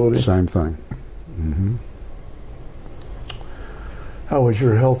medical facility? Same thing. Mm-hmm. How was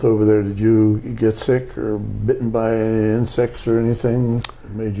your health over there? Did you get sick or bitten by any insects or anything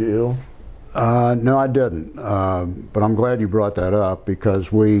that made you ill? No, I didn't. But I'm glad you brought that up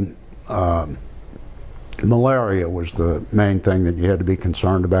because malaria was the main thing that you had to be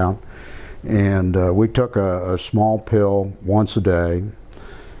concerned about. And we took a small pill once a day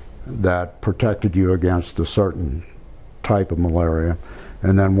that protected you against a certain type of malaria.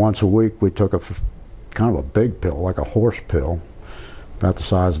 And then once a week we took kind of a big pill, like a horse pill, about the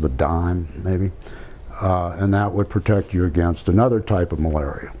size of a dime maybe. And that would protect you against another type of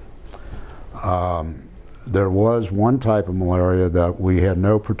malaria. There was one type of malaria that we had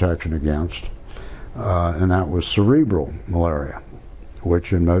no protection against, and that was cerebral malaria,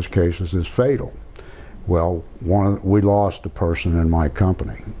 which in most cases is fatal. Well, we lost a person in my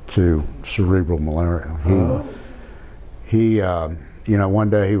company to cerebral malaria. He you know, one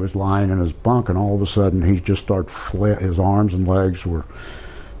day he was lying in his bunk, and all of a sudden he just started his arms and legs were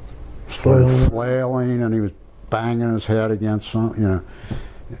flailing, and he was banging his head against something, you know.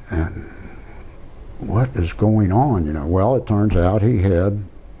 And what is going on, you know? Well, it turns out he had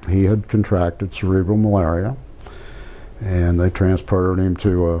contracted cerebral malaria, and they transported him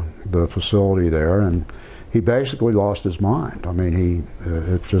to the facility there, and he basically lost his mind. I mean,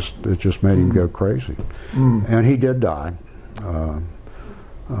 it just made him go crazy, and he did die.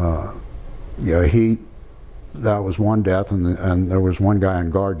 Yeah, that was one death, and there was one guy on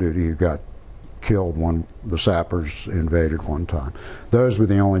guard duty who got killed when the sappers invaded one time. Those were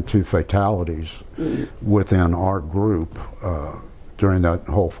the only two fatalities within our group during that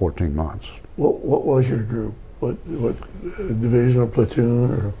whole 14 months. What was your group? What division or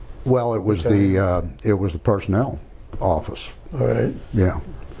platoon or? Well, it was the personnel office. All right. Yeah.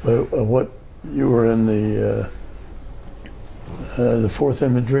 What you were in the 4th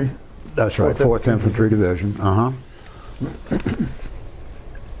Infantry? That's right, 4th Infantry Division.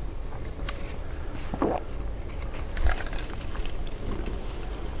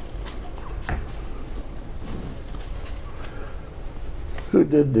 Who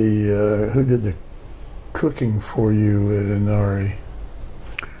did the cooking for you at Inari?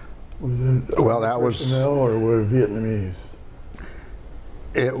 Was it well, that was personnel or were Vietnamese?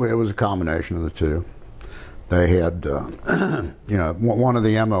 It was a combination of the two. They had, you know, one of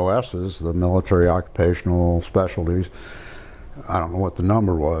the MOSs, the military occupational specialties. I don't know what the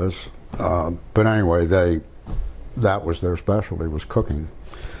number was, but anyway, that was their specialty, was cooking.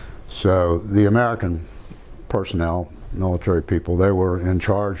 So the American personnel, military people, they were in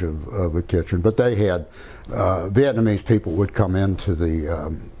charge of the kitchen, but they had Vietnamese people would come into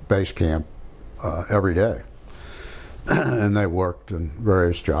the base camp every day, and they worked in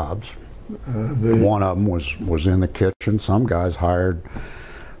various jobs. One of them was in the kitchen. Some guys hired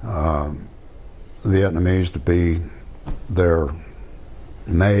Vietnamese to be their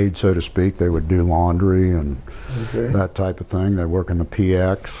maid, so to speak. They would do laundry and that type of thing. They work in the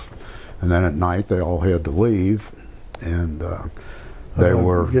PX, and then at night they all had to leave, and they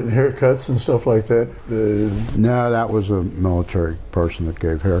were getting haircuts and stuff like that. No, that was a military person that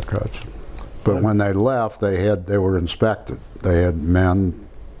gave haircuts. But when they left, they were inspected. They had men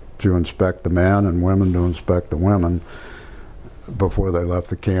to inspect the men and women to inspect the women before they left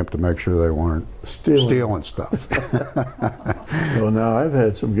the camp to make sure they weren't stealing stuff. Well, now I've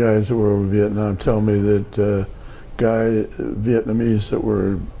had some guys that were over Vietnam tell me that Vietnamese that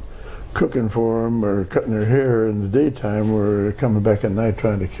were cooking for them or cutting their hair in the daytime were coming back at night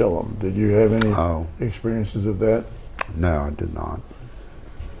trying to kill them. Did you have any experiences of that? No, I did not.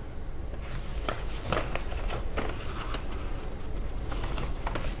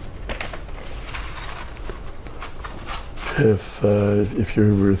 If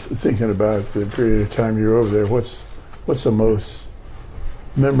you were thinking about the period of time you were over there, what's the most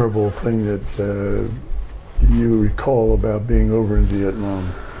memorable thing that you recall about being over in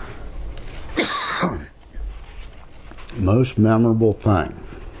Vietnam? Most memorable thing?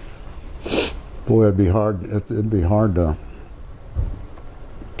 Boy, it'd be hard to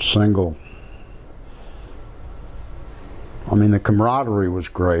single. I mean, the camaraderie was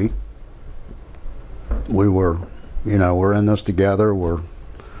great. We were, you know, we're in this together. We're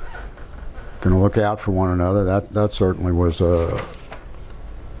going to look out for one another. That certainly was a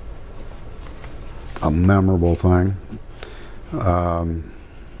memorable thing.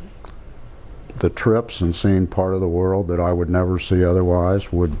 The trips and seeing part of the world that I would never see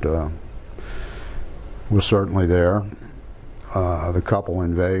otherwise was certainly there. The couple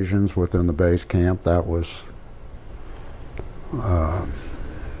invasions within the base camp, that was a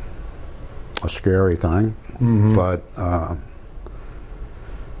scary thing. But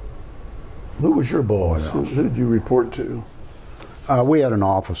who was your boss? Who did you report to? We had an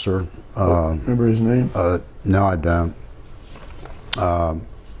officer. Remember his name? No, I don't.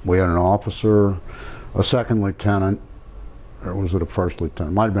 We had an officer, a second lieutenant, or was it a first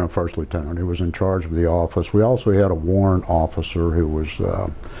lieutenant? Might have been a first lieutenant. He was in charge of the office. We also had a warrant officer who was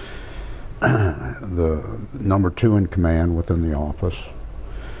the number 2 in command within the office.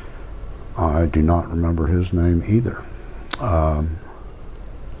 I do not remember his name either.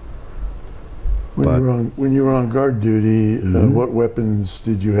 When you were on guard duty, what weapons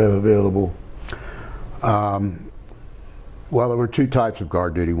did you have available? Well, there were 2 types of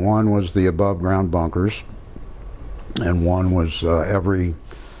guard duty. One was the above ground bunkers, and one was every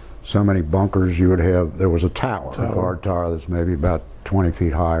so many bunkers you would have. There was a tower, a guard tower that's maybe about 20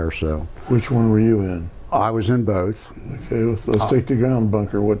 feet high or so. Which one were you in? I was in both. Okay, let's take the ground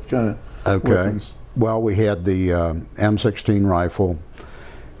bunker. What kind of weapons? Well, we had the M16 rifle,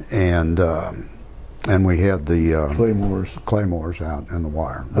 and we had the claymores out in the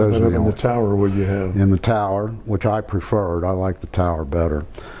wire. Those are in the tower. Would you have in the tower, which I preferred. I like the tower better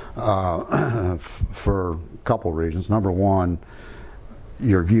for a couple reasons. Number one,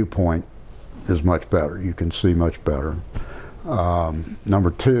 your viewpoint is much better. You can see much better.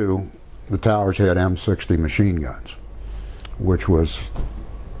 Number two, the towers had M60 machine guns, which was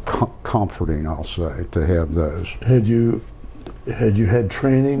comforting, I'll say, to have those. Had you had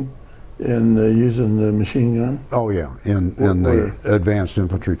training in using the machine gun? Oh yeah, in the advanced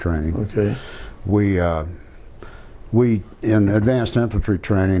infantry training. Okay. We in advanced infantry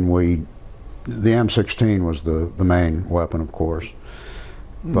training, the M16 was the main weapon, of course.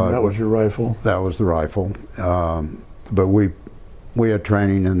 But that was your rifle? That was the rifle. But we had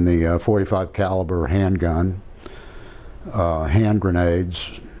training in the 45 caliber handgun, hand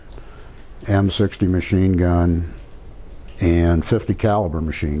grenades, M60 machine gun, and 50 caliber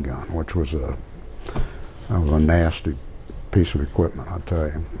machine gun, which was a nasty piece of equipment, I'll tell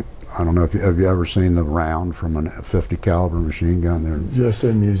you. I don't know if have you ever seen the round from a 50 caliber machine gun? They're just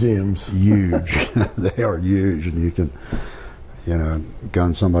in museums. Huge. They are huge, and you can,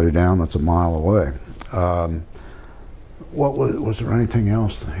 gun somebody down that's a mile away. What was there anything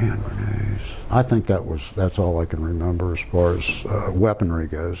else? The hand grenades. I think that's all I can remember as far as weaponry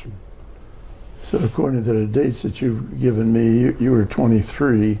goes. So according to the dates that you've given me, you were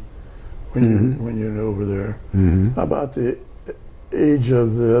 23 when you were over there. How about the age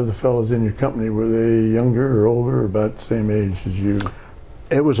of the other fellows in your company? Were they younger or older, or about the same age as you?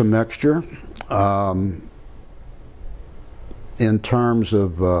 It was a mixture. In terms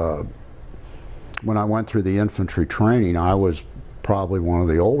of when I went through the infantry training, I was probably one of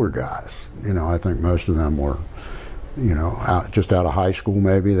the older guys. I think most of them were, just out of high school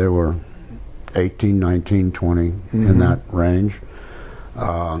maybe. They were 18, 19, 20, in that range.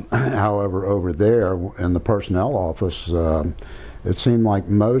 However, over there in the personnel office, it seemed like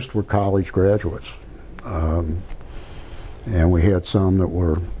most were college graduates. And we had some that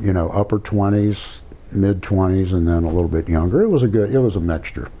were, upper 20s, mid 20s, and then a little bit younger. It was a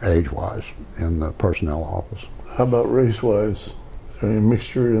mixture, age-wise, in the personnel office. How about race-wise? Is there any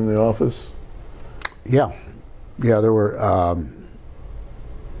mixture in the office? Yeah, there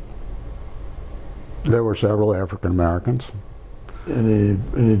were several African Americans. Any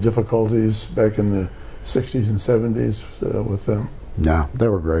difficulties back in the 60s and 70s with them? No, they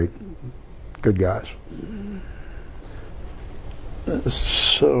were great, good guys.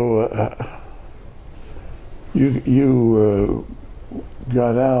 So you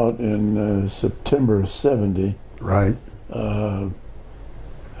got out in September of '70. Right. How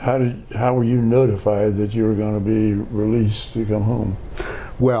were you notified that you were going to be released to come home?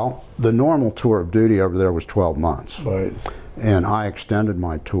 Well, the normal tour of duty over there was 12 months. Right. And I extended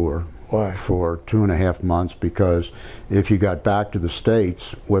my tour. Why? For 2.5 months, because if you got back to the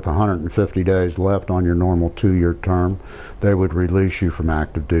States with 150 days left on your normal 2-year term, they would release you from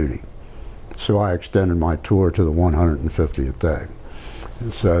active duty. So I extended my tour to the 150th day,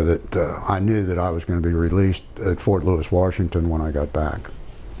 so that I knew that I was going to be released at Fort Lewis, Washington when I got back.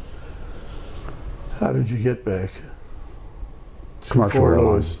 How did you get back? Commercial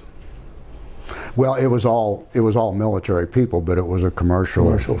airlines. Well, it was all military people, but it was a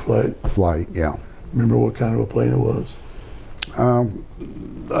commercial flight. Yeah. Remember what kind of a plane it was?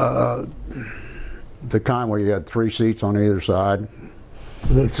 The kind where you had 3 seats on either side.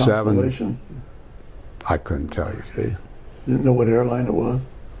 Was it a Constellation? 7. I couldn't tell you. Okay. Didn't know what airline it was?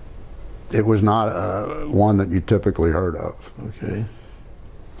 It was not one that you typically heard of. Okay.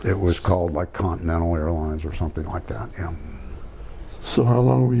 It was called like Continental Airlines or something like that. Yeah. So how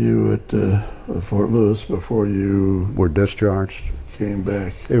long were you at Fort Lewis before you were discharged? Came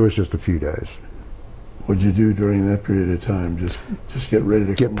back. It was just a few days. What'd you do during that period of time? Just get ready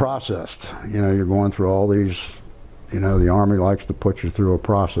to get processed. You're going through all these You know, the Army likes to put you through a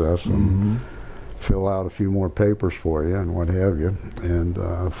process and fill out a few more papers for you and what have you,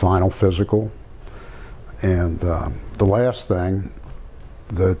 and final physical. And the last thing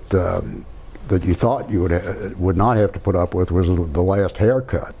that that you thought you would not have to put up with was the last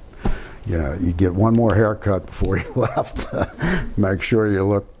haircut. You know, you'd get one more haircut before you left. Make sure you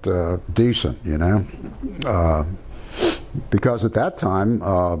looked decent, you know. Because at that time,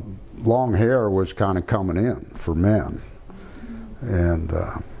 long hair was kind of coming in for men. And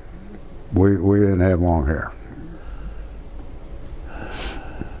we didn't have long hair.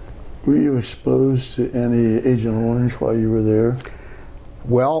 Were you exposed to any Agent Orange while you were there?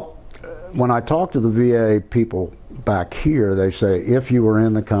 Well, when I talk to the VA people back here, they say if you were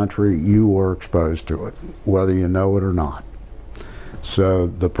in the country, you were exposed to it, whether you know it or not. So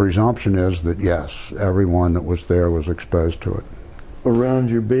the presumption is that yes, everyone that was there was exposed to it. Around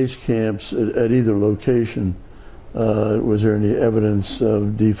your base camps at either location, was there any evidence of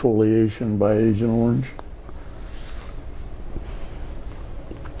defoliation by Agent Orange?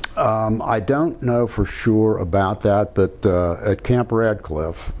 I don't know for sure about that, but at Camp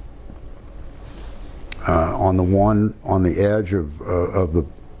Radcliffe, on the edge of the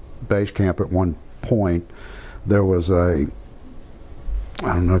base camp at one point, there was I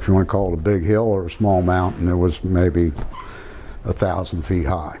don't know if you want to call it a big hill or a small mountain. It was maybe 1,000 feet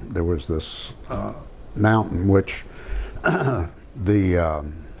high. There was this mountain which the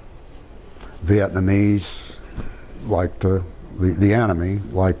Vietnamese liked to, the enemy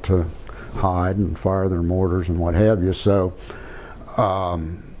liked to hide and fire their mortars and what have you. So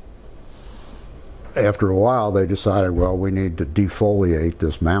after a while they decided, well, we need to defoliate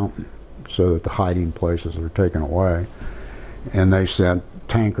this mountain so that the hiding places are taken away. And they sent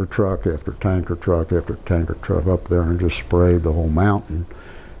tanker truck after tanker truck after tanker truck up there and just sprayed the whole mountain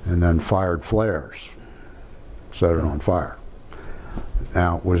and then fired flares, set it on fire.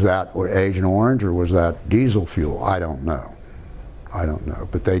 Now, was that Agent Orange or was that diesel fuel? I don't know. I don't know.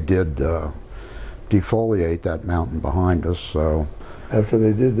 But they did defoliate that mountain behind us, so. After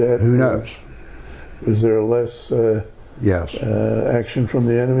they did that? Who knows? Was there less yes. Action from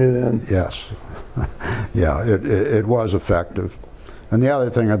the enemy then? Yes. Yeah, it was effective. And the other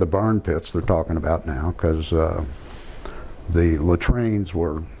thing are the burn pits they're talking about now, because the latrines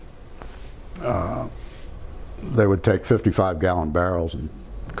were, they would take 55-gallon barrels and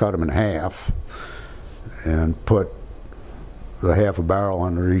cut them in half and put the half a barrel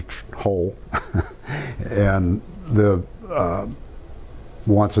under each hole. And the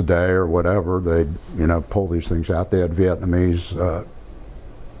once a day or whatever, they'd, you know, pull these things out. They had Vietnamese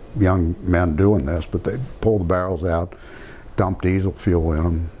young men doing this, but they'd pull the barrels out, dump diesel fuel in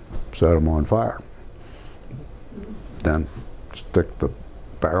them, set them on fire. Then stick the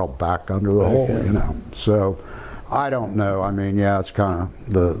barrel back under the hole, you know. So I don't know. I mean, yeah, it's kind of,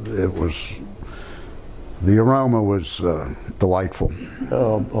 the aroma was delightful.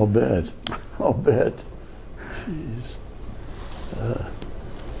 Oh, I'll bet. I'll bet. Jeez.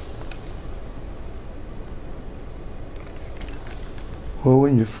 Well,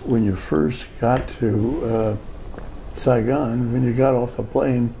 when you first got to Saigon, when you got off the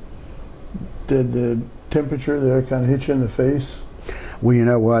plane, did the temperature there kind of hit you in the face? Well, you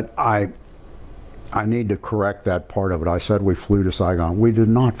know what? I need to correct that part of it. I said we flew to Saigon. We did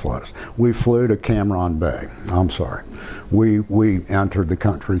not fly. We flew to Cam Ranh Bay. I'm sorry. We entered the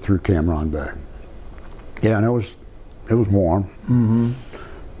country through Cam Ranh Bay. Yeah, and it was warm,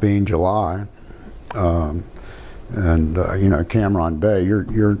 being July. You know, Cam Ranh Bay,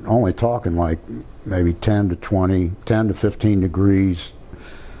 you're only talking like maybe 10 to 15 degrees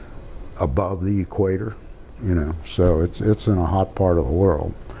above the equator, you know, so it's in a hot part of the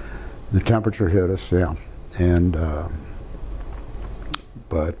world. The temperature hit us, yeah, and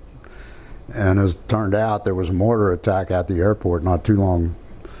as it turned out, there was a mortar attack at the airport not too long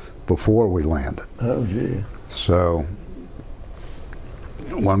before we landed. Oh, gee. So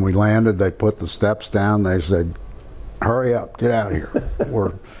when we landed, they put the steps down. They said, hurry up, get out of here.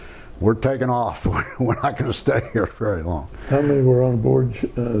 We're taking off. We're not going to stay here very long. How many were on board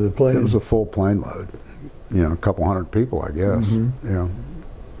the plane? It was a full plane load. You know, a couple hundred people, I guess. Yeah.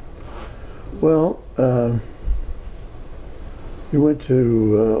 Well, you went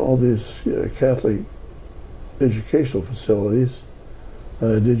to all these Catholic educational facilities.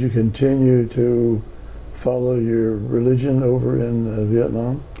 Did you continue to follow your religion over in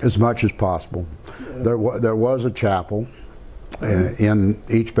Vietnam? As much as possible. There was a chapel in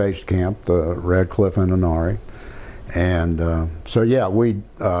each base camp, the Radcliffe and Inari, and so yeah,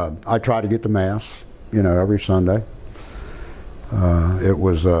 I try to get to Mass, you know, every Sunday. It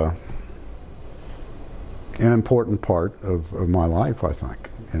was an important part of my life, I think,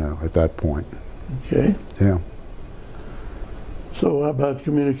 you know, at that point. Okay. Yeah. So how about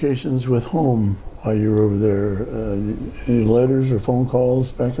communications with home while you were over there? Any letters or phone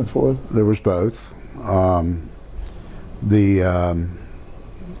calls back and forth? There was both.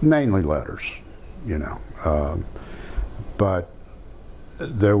 Mainly letters, you know. But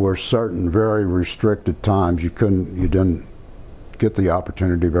there were certain very restricted times you didn't get the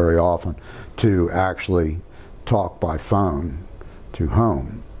opportunity very often to actually talk by phone to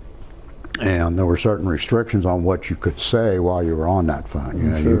home. And there were certain restrictions on what you could say while you were on that phone. You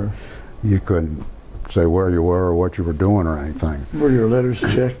know, Sure. you couldn't say where you were or what you were doing or anything. Were your letters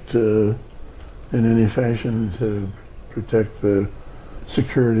checked in any fashion to protect the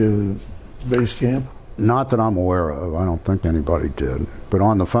security of the base camp? Not that I'm aware of. I don't think anybody did. But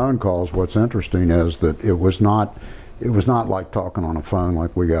on the phone calls, what's interesting is that it was not like talking on a phone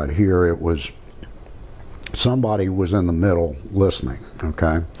like we got here. It was somebody was in the middle listening,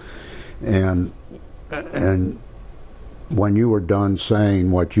 okay? And when you were done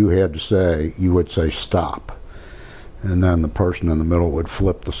saying what you had to say, you would say stop. And then the person in the middle would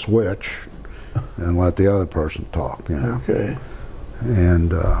flip the switch and let the other person talk, you know. Okay.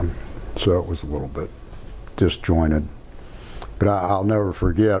 And so it was a little bit disjointed. But I'll never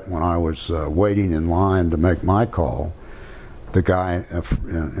forget when I was waiting in line to make my call, the guy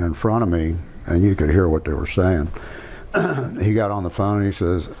in front of me, and you could hear what they were saying, he got on the phone and he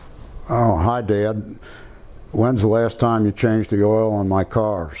says, "Oh, hi, Dad. When's the last time you changed the oil on my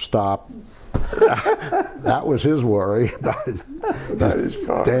car? Stop." That was his worry about his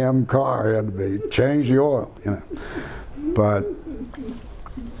car. Damn car had to be change the oil, you know. But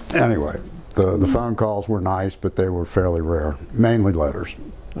anyway, the phone calls were nice, but they were fairly rare. Mainly letters.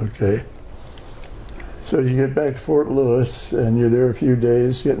 Okay. So you get back to Fort Lewis, and you're there a few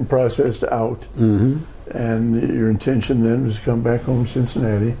days, getting processed out. Mm-hmm. And your intention then was to come back home to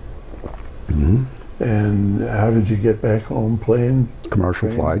Cincinnati. Mm-hmm. And how did you get back home? Plane? Commercial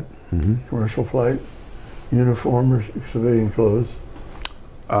train? flight. Mm-hmm. Commercial flight? Uniform or civilian clothes?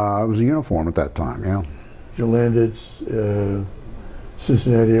 It was a uniform at that time, yeah. Did you land at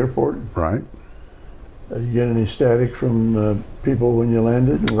Cincinnati Airport? Right. Did you get any static from people when you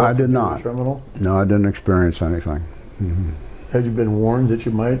landed? I did not. The terminal? No, I didn't experience anything. Mm-hmm. Had you been warned that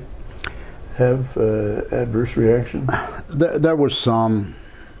you might have adverse reaction? There was some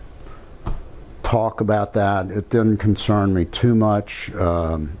talk about that. It didn't concern me too much.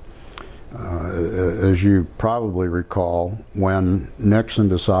 As you probably recall, when Nixon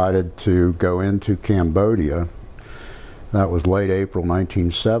decided to go into Cambodia, that was late April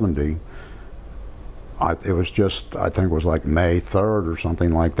 1970, it was just, I think it was like May 3rd or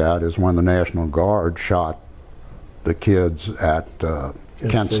something like that, is when the National Guard shot the kids at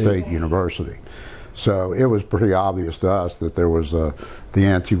Kent State University. So it was pretty obvious to us that there was the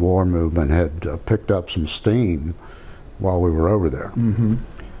anti-war movement had picked up some steam while we were over there. Mm-hmm.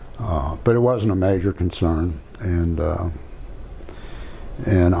 But it wasn't a major concern, and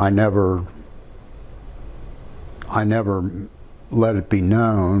I never let it be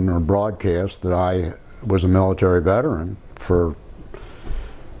known or broadcast that I was a military veteran for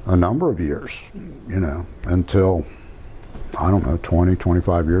a number of years, you know, until, I don't know, 20,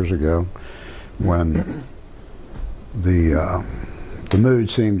 25 years ago, when the mood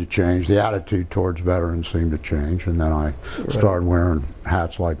seemed to change, the attitude towards veterans seemed to change, and then I started wearing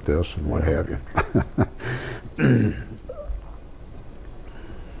hats like this and what have you.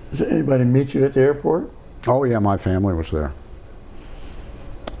 Did anybody meet you at the airport? Oh yeah, my family was there.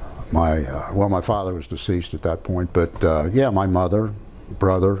 Well, my father was deceased at that point, but yeah, my mother,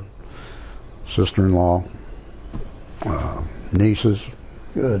 brother, sister-in-law, nieces.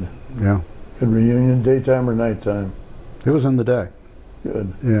 Good. Yeah. Good reunion, daytime or nighttime? It was in the day.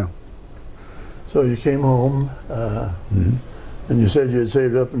 Good. Yeah. So you came home, and you said you had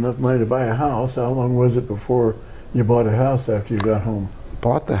saved up enough money to buy a house. How long was it before you bought a house after you got home?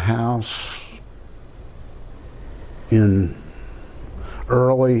 Bought the house in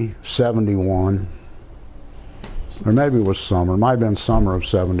early 71, or maybe it was summer. It might have been summer of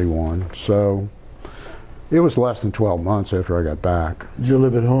 71. So it was less than 12 months after I got back. Did you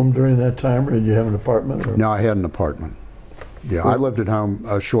live at home during that time, or did you have an apartment? Or? No, I had an apartment. Yeah, I lived at home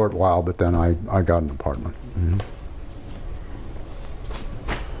a short while, but then I got an apartment. Mm-hmm.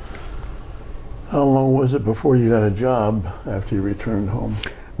 How long was it before you got a job after you returned home?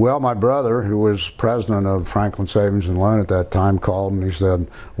 Well, my brother, who was president of Franklin Savings and Loan at that time, called and he said,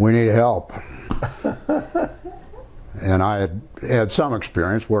 "We need help." And I had some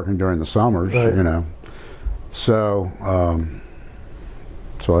experience working during the summers, right. you know. So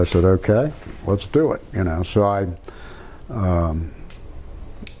So I said, okay, let's do it. You know, so I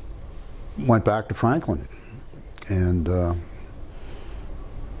went back to Franklin, and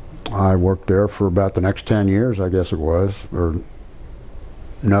I worked there for about the next 10 years, I guess it was, or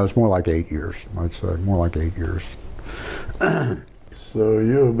no, it's more like 8 years. I'd say more like 8 years. So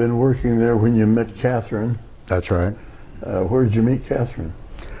you have been working there when you met Catherine. That's right. Where did you meet Catherine?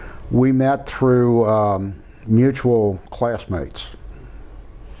 We met through mutual classmates.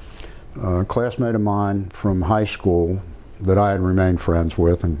 A classmate of mine from high school that I had remained friends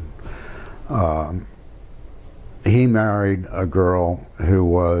with, and he married a girl who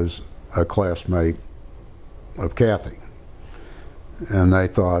was a classmate of Kathy. And they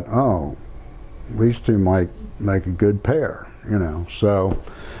thought, oh, these two might make a good pair, you know. So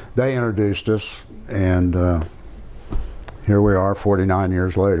they introduced us, and here we are 49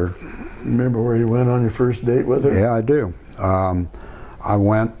 years later. Remember where you went on your first date with her? Yeah, I do. I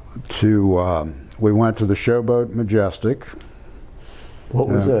went to, we went to the Showboat Majestic. What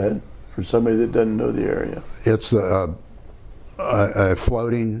was that, for somebody that doesn't know the area? It's a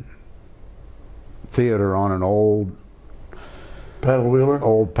floating theater on an old paddle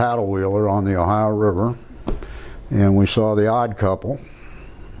wheeler on the Ohio River, and we saw The Odd Couple,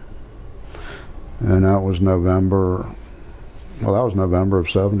 and that was November. Well, that was November of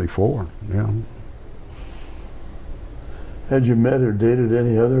 '74. Yeah. Had you met or dated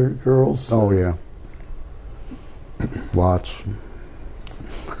any other girls? Oh yeah, lots.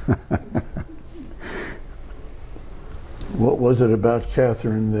 What was it about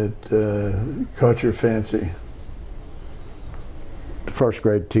Catherine that caught your fancy? First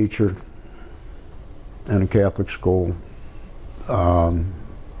grade teacher in a Catholic school.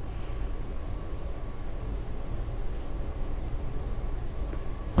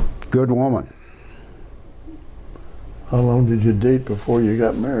 Good woman. How long did you date before you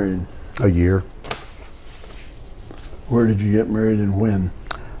got married? A year. Where did you get married and when?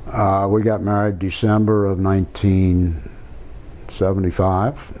 We got married December of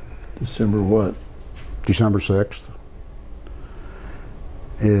 1975. December what? December 6th.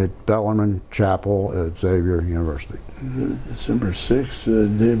 At Bellarmine Chapel at Xavier University. December 6th,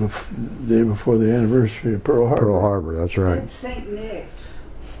 day before the anniversary of Pearl Harbor. Pearl Harbor, that's right. And St. Nick's.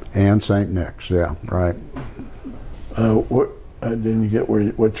 And St. Nick's, yeah, right. Didn't you get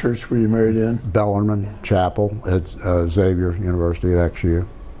what church were you married in? Bellarmine Chapel at Xavier University at XU.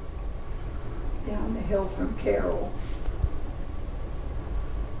 Down the hill from Carroll.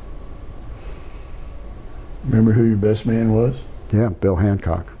 Remember who your best man was? Yeah, Bill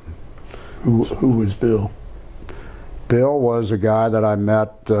Hancock. Who was Bill? Bill was a guy that I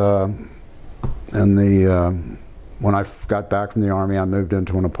met in the, when I got back from the Army, I moved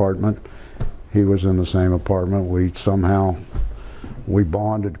into an apartment. He was in the same apartment. We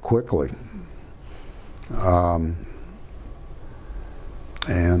bonded quickly. And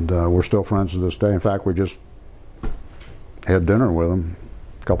we're still friends to this day. In fact, we just had dinner with him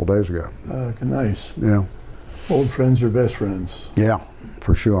a couple days ago. Nice. Yeah. Old friends are best friends. Yeah,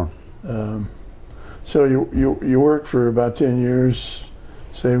 for sure. So you worked for about 10 years,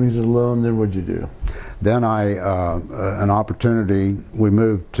 savings and loan, then what'd you do? Then an opportunity, we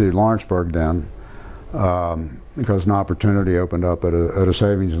moved to Lawrenceburg then, because an opportunity opened up at a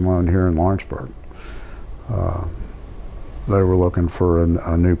savings and loan here in Lawrenceburg. They were looking for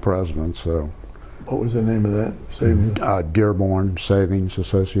a new president, so. What was the name of that savings? Dearborn Savings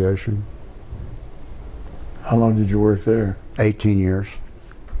Association. How long did you work there? 18 years.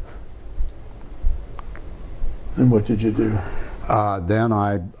 And what did you do? Then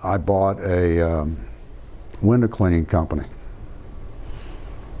I bought a window cleaning company.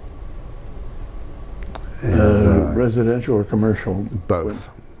 And, residential or commercial? Both.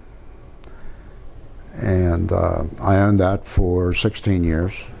 And I owned that for 16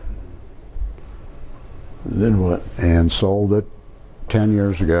 years. Then what? And sold it 10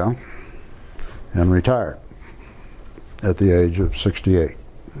 years ago and retired at the age of 68.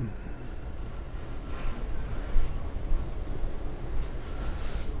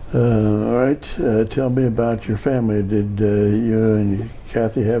 All right, tell me about your family. Did you and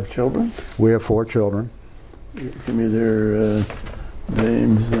Kathy have children? We have 4 children. Give me their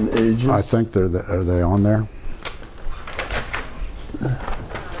names and ages. I think are they on there?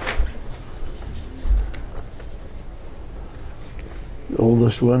 The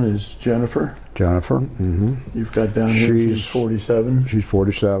oldest one is Jennifer. Jennifer. Mm-hmm. You've got down here she's 47. She's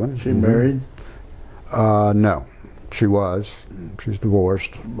 47. She married? No, she was. She's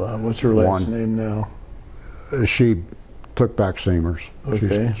divorced. What's her last name now? She took back Siemers.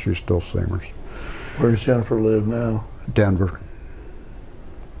 Okay. She's still Siemers. Where does Jennifer live now? Denver.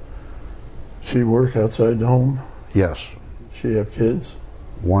 She work outside the home? Yes. She have kids?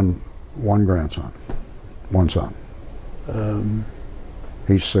 One grandson. One son.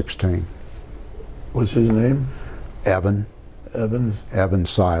 He's 16. What's his name? Evan. Evans? Evan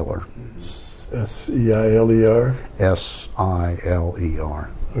Seiler. S-E-I-L-E-R? S-I-L-E-R.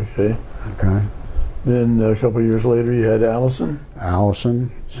 Okay. Okay. Then a couple of years later you had Allison?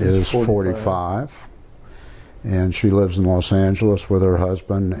 Allison is 45. And she lives in Los Angeles with her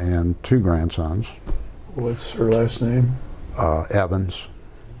husband and 2 grandsons. What's her last name? Evans.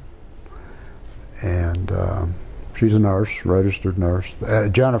 And she's a nurse, registered nurse.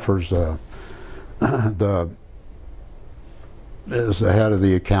 Jennifer's is the head of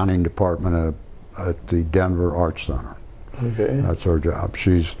the accounting department at the Denver Arts Center. Okay. That's her job.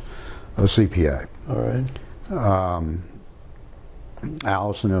 She's a CPA. All right.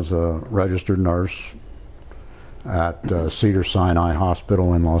 Allison is a registered nurse at Cedars-Sinai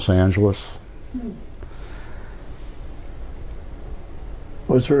Hospital in Los Angeles.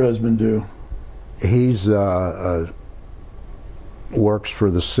 What's her husband do? He's works for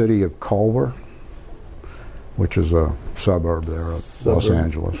the city of Culver, which is a suburb there of Los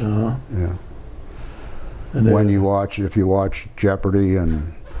Angeles. Uh-huh. Yeah. And When if you watch Jeopardy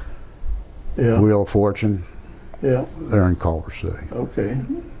and Wheel of Fortune, they're in Culver City. Okay.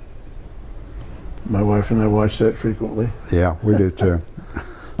 My wife and I watch that frequently. Yeah, we do too.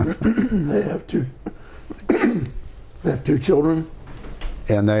 They have two. They have 2 children.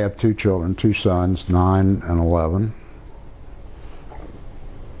 And they have 2 children, 2 sons, 9 and 11.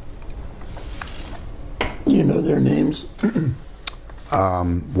 You know their names?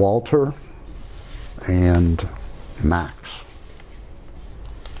 Walter and Max.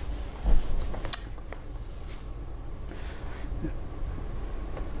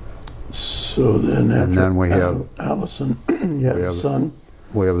 So then after And then we have Allison, you have a son?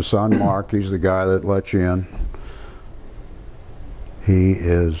 We have a son, Mark. He's the guy that let you in. He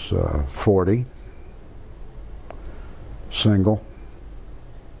is 40, single.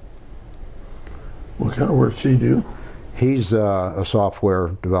 What kind of work does he do? He's a software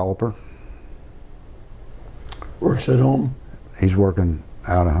developer. Works at home? He's working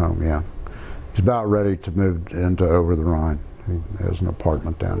out of home, yeah. He's about ready to move into Over the Rhine. He has an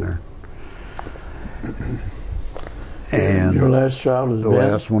apartment down there. And your last child is the Ben? The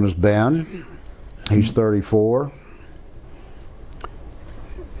last one is Ben. He's 34.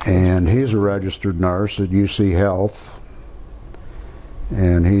 And he's a registered nurse at UC Health.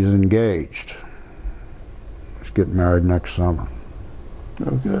 And he's engaged. He's getting married next summer.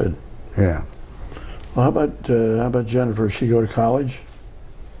 Oh, good. Yeah. Well, how about Jennifer? She go to college?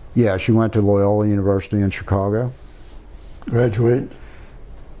 Yeah, she went to Loyola University in Chicago. Graduated?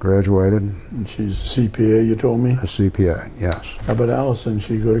 And she's a CPA, you told me? A CPA, yes. How about Allison?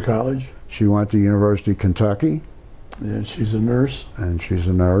 She go to college? She went to University of Kentucky. And she's a nurse? And she's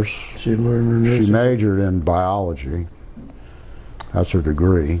a nurse. She learned her nursing? She majored in biology. That's her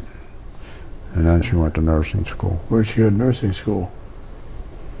degree. And then she went to nursing school. Where'd she go to nursing school?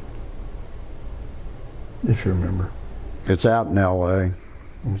 If you remember. It's out in L.A.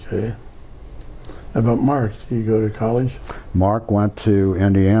 Okay. How about Mark? Did he go to college? Mark went to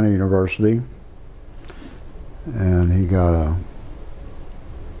Indiana University, and he got a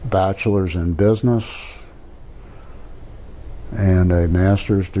bachelor's in business and a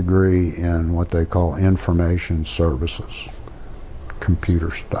master's degree in what they call information services,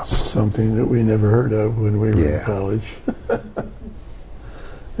 computer stuff. Something that we never heard of when we were in college.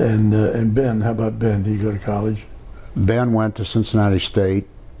 And Ben, how about Ben? Did he go to college? Ben went to Cincinnati State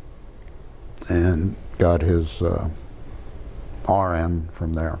and got his RN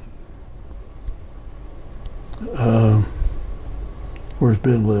from there. Where's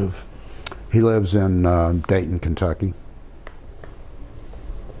Ben live? He lives in Dayton, Kentucky.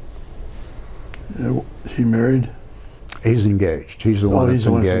 Is he married? He's engaged. He's the one that's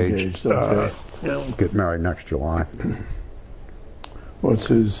engaged. Okay. Get married next July. What's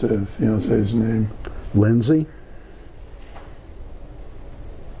his fiance's name? Lindsay.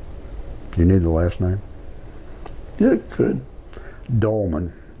 You need the last name? Yeah, good.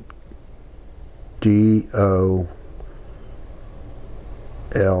 Dolman. D-O-L-L-M-A-N.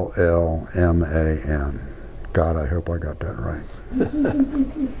 God, I hope I got that right.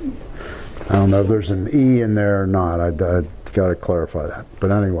 I don't know if there's an E in there or not. I got to clarify that.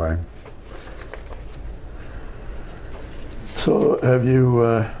 But anyway. So have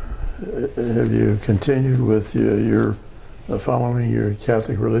you continued with your following your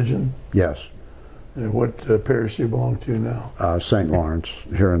Catholic religion? Yes. And what parish do you belong to now? St. Lawrence,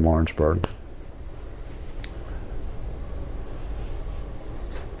 here in Lawrenceburg.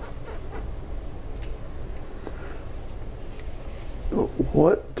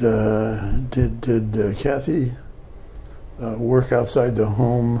 did Kathy work outside the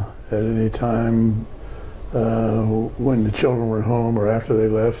home at any time when the children were home or after they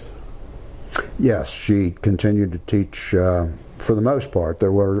left? Yes, she continued to teach for the most part.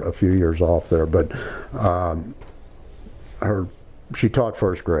 There were a few years off there, but she taught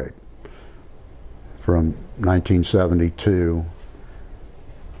first grade from 1972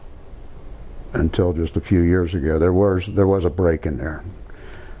 until just a few years ago. There was a break in there,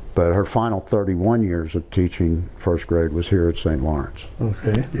 but her final 31 years of teaching first grade was here at St. Lawrence.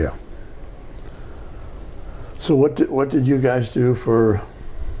 Okay. Yeah. So what did you guys do for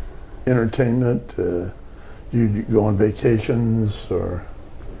entertainment? You go on vacations, or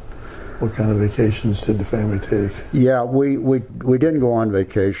what kind of vacations did the family take? Yeah, we didn't go on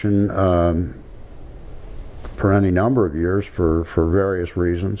vacation for any number of years for various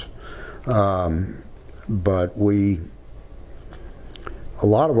reasons, but a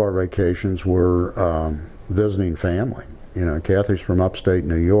lot of our vacations were visiting family. You know, Kathy's from upstate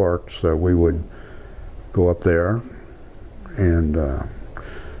New York, so we would go up there. And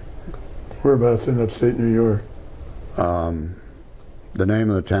whereabouts in upstate New York? The name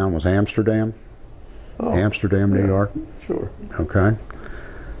of the town was Amsterdam. Oh, Amsterdam, New York. Sure. Okay.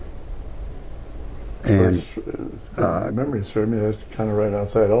 And memory serves me, that's kind of right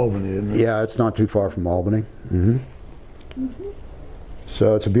outside Albany, isn't it? Yeah, it's not too far from Albany. Mm-hmm. Mm-hmm.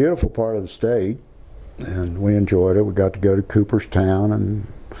 So it's a beautiful part of the state, and we enjoyed it. We got to go to Cooperstown and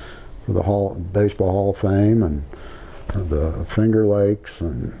for the Baseball Hall of Fame, and the Finger Lakes,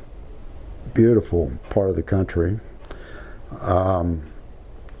 and beautiful part of the country. And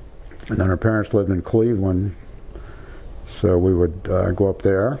then our parents lived in Cleveland, so we would go up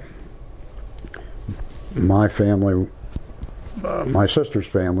there. My family, my sister's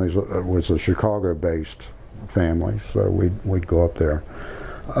family was a Chicago-based family, so we'd go up there.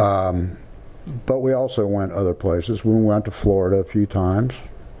 But we also went other places. We went to Florida a few times.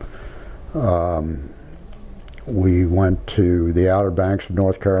 We went to the Outer Banks of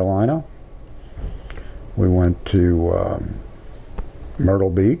North Carolina. We went to Myrtle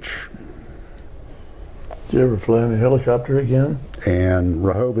Beach. Did you ever fly in a helicopter again? And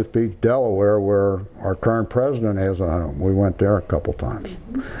Rehoboth Beach, Delaware, where our current president has a home. We went there a couple times.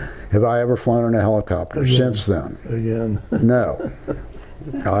 Have I ever flown in a helicopter since then? Again. No,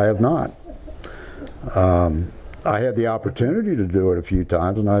 I have not. I had the opportunity to do it a few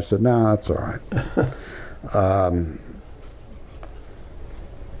times, and I said, no, that's all right.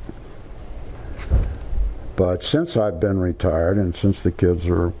 But since I've been retired, and since the kids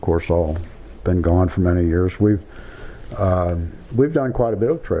are, of course, all been gone for many years, we've done quite a bit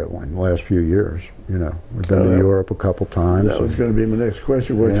of traveling the last few years. You know, we've been to Europe a couple times. That was going to be my next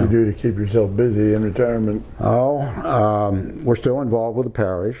question. What you do to keep yourself busy in retirement? Oh, we're still involved with the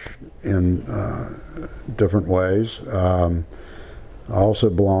parish in different ways. I also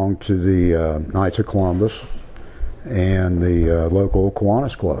belong to the Knights of Columbus and the local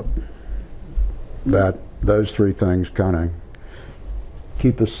Kiwanis Club. Those three things kind of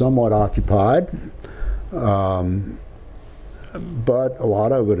keep us somewhat occupied, but a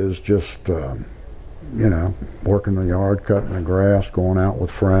lot of it is just you know, working the yard, cutting the grass, going out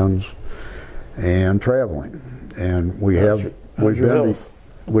with friends, and traveling. And we've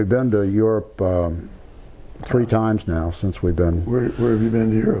been to Europe 3 times now since we've been. Where have you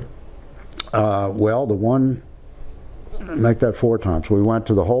been to Europe? Well, make that 4 times. We went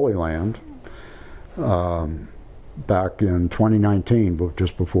to the Holy Land back in 2019, but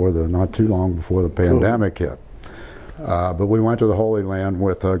just before not too long before the pandemic hit. But we went to the Holy Land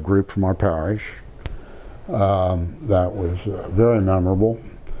with a group from our parish. That was very memorable.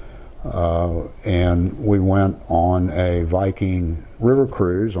 And we went on a Viking river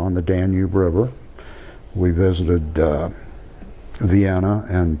cruise on the Danube River. We visited Vienna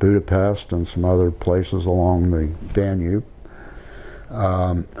and Budapest and some other places along the Danube.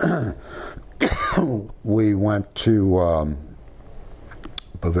 We went to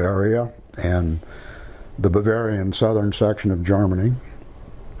Bavaria and the Bavarian southern section of Germany.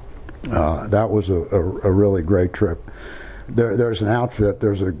 That was a really great trip. There's an outfit,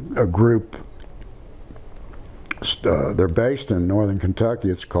 there's a group, they're based in northern Kentucky.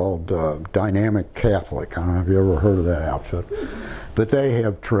 It's called Dynamic Catholic. I don't know if you ever heard of that outfit. But they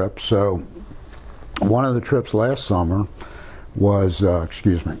have trips. So one of the trips last summer was,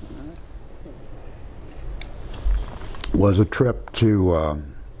 was a trip to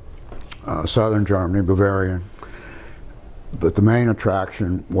southern Germany, Bavaria. But the main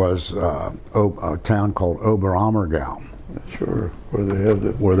attraction was a town called Oberammergau. Sure, where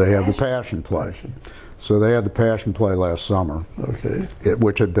they have the Passion play. So they had the Passion Play last summer, Okay.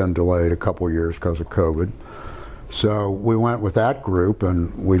 which had been delayed a couple of years because of COVID. So we went with that group,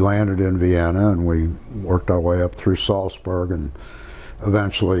 and we landed in Vienna, and we worked our way up through Salzburg, and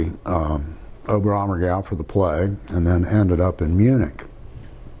eventually Oberammergau for the play, and then ended up in Munich.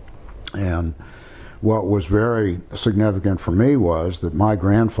 And what was very significant for me was that my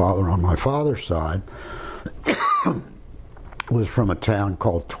grandfather on my father's side was from a town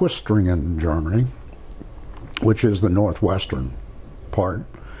called Twistringen, Germany, which is the northwestern part.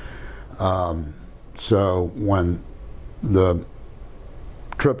 So when the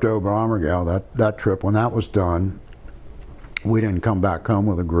trip to Oberammergau, that trip, when that was done, we didn't come back home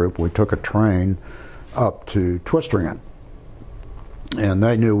with a group. We took a train up to Twistringen. And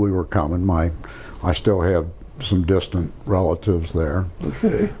they knew we were coming. I still have some distant relatives there.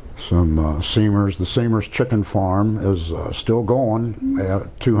 Okay. Some Siemers. The Siemers chicken farm is still going,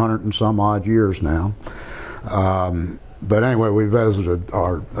 200 and some odd years now. But anyway, we visited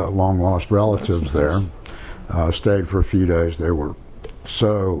our long-lost relatives there, stayed for a few days. They were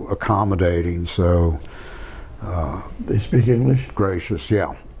so accommodating, so They speak English? gracious,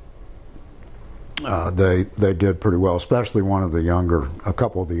 yeah. They did pretty well, especially a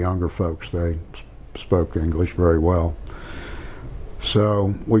couple of the younger folks. They spoke English very well.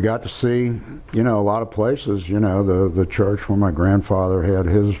 So we got to see, a lot of places, the church where my grandfather had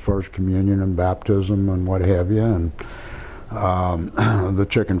his first communion and baptism and what have you, and the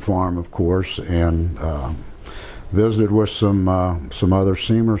chicken farm, of course, and visited with some other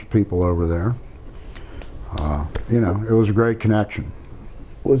Siemers people over there. It was a great connection.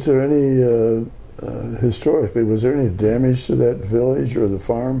 Was there any, historically, was there any damage to that village or the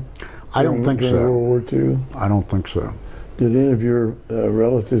farm? I don't think during so. World War II? I don't think so. Did any of your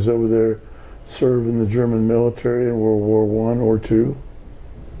relatives over there serve in the German military in World War I or II?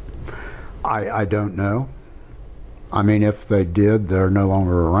 I don't know. I mean, if they did, they're no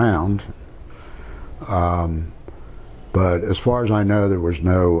longer around. But as far as I know, there was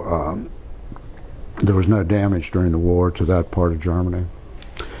no damage during the war to that part of Germany.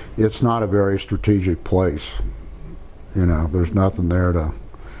 It's not a very strategic place. There's nothing there to.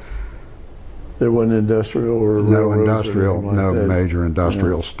 There wasn't industrial or No railroads or industrial, anything like no that? major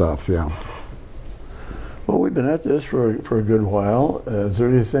industrial stuff. Yeah. Well, we've been at this for a good while. Is there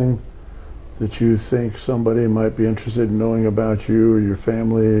anything that you think somebody might be interested in knowing about you or your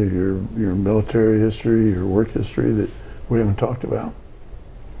family, your military history, your work history that we haven't talked about?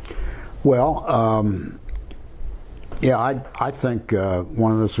 Well, yeah, I think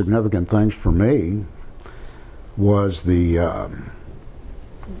one of the significant things for me was the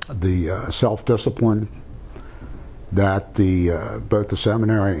self-discipline that both the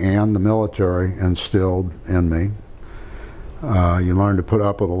seminary and the military instilled in me. You learn to put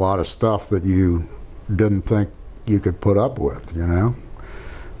up with a lot of stuff that you didn't think you could put up with, and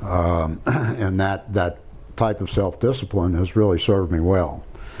that type of self-discipline has really served me well,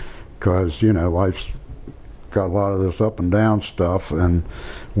 because life's got a lot of this up and down stuff, and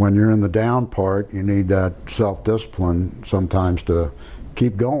when you're in the down part, you need that self-discipline sometimes to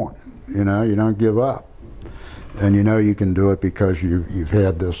keep going. You don't give up, and you can do it because you've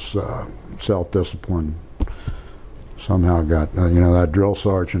had this self-discipline. Somehow got that drill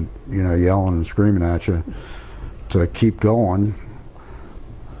sergeant yelling and screaming at you to keep going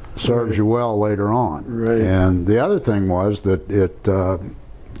serves you well later on. Right. And the other thing was that the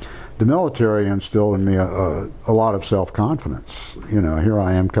military instilled in me a lot of self-confidence. Here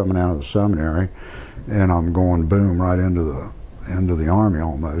I am coming out of the seminary, and I'm going boom right into the Army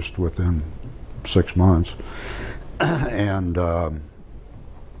almost within 6 months, and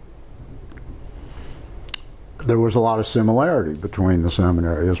there was a lot of similarity between the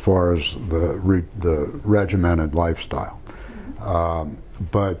seminary as far as the regimented lifestyle.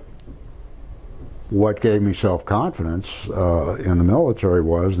 But what gave me self-confidence in the military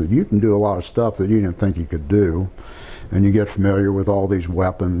was that you can do a lot of stuff that you didn't think you could do, and you get familiar with all these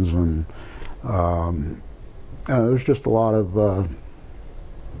weapons, and there's just a lot of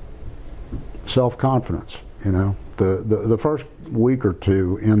self-confidence. The first week or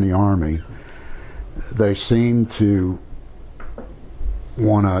two in the Army, they seem to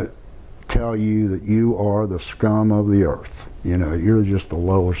want to tell you that you are the scum of the earth. You're just the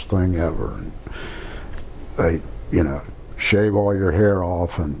lowest thing ever. And they, shave all your hair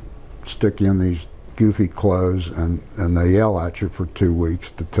off and stick you in these goofy clothes, and they yell at you for 2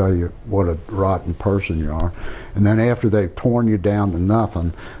 weeks to tell you what a rotten person you are. And then after they've torn you down to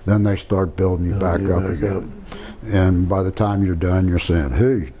nothing, then they start building you back up again. And by the time you're done, you're saying,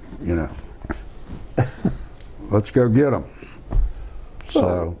 hey, let's go get them.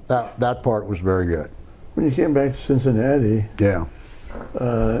 So that part was very good. When you came back to Cincinnati, Yeah.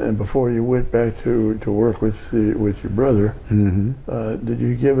 and before you went back to work with your brother, did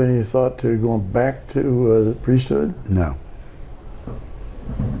you give any thought to going back to the priesthood? No.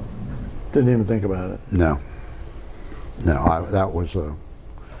 Didn't even think about it. No. No, that was a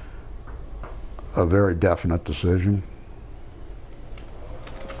very definite decision.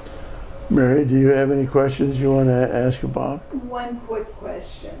 Mary, do you have any questions you want to ask Bob? One quick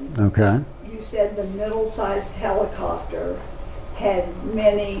question. Okay. You said the middle-sized helicopter had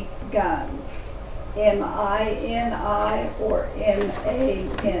many guns. M-I-N-I or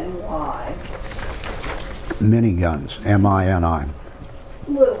M-A-N-Y? Miniguns, M-I-N-I.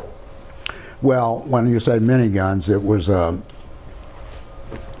 Little. Well, when you say miniguns, it was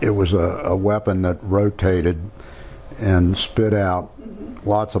a weapon that rotated and spit out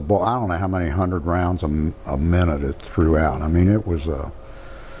lots of I don't know how many 100 rounds a minute it threw out. I mean, it was a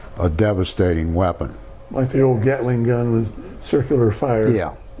devastating weapon. Like the old Gatling gun with circular fire.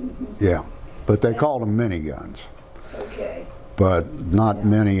 Yeah, yeah. But they called them miniguns. Okay. But not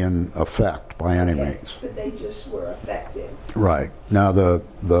many in effect by any means. But they just were effective. Right. Now the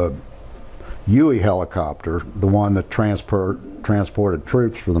Huey helicopter, the one that transported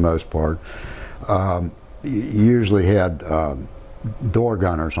troops for the most part, usually had door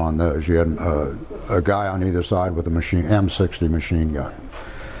gunners on those. You had a guy on either side with a M60 machine gun,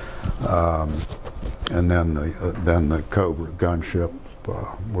 and then the Cobra gunship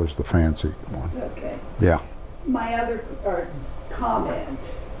was the fancy one. Okay. Yeah. My other comment,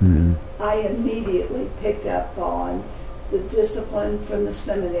 I immediately picked up on the discipline from the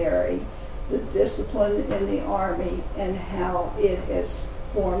seminary, the discipline in the Army, and how it has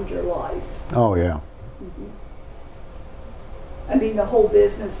formed your life. Oh yeah. I mean, the whole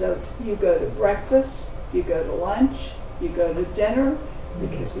business of you go to breakfast, you go to lunch, you go to dinner,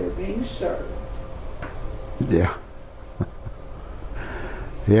 because they're being served. Yeah.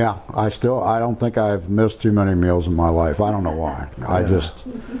 Yeah, I don't think I've missed too many meals in my life. I don't know why.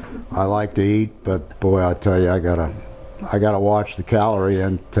 I like to eat, but boy, I tell you, I gotta watch the calorie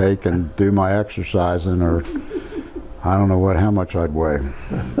intake and do my exercising, or I don't know how much I'd weigh.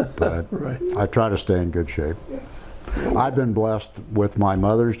 But Right. I try to stay in good shape. I've been blessed with my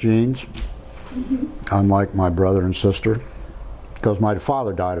mother's genes, unlike my brother and sister, because my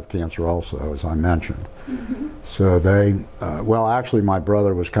father died of cancer also, as I mentioned. So they, well, actually my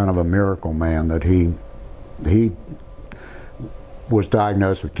brother was kind of a miracle man, that he was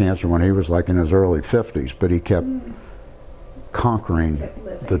diagnosed with cancer when he was like in his early 50s, but he kept conquering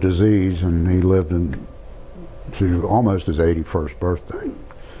the disease, and he lived to almost his 81st birthday.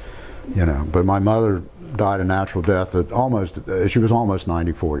 You know, but my mother died a natural death at she was almost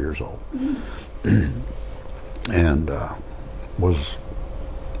 94 years old. And was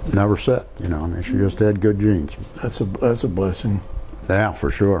never sick, you know. I mean, she just had good genes. That's a blessing. Yeah,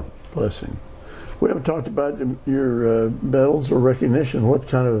 for sure. Blessing. We haven't talked about your medals or recognition. What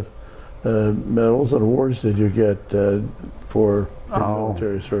kind of medals and awards did you get for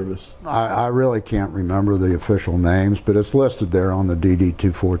military service? I really can't remember the official names, but it's listed there on the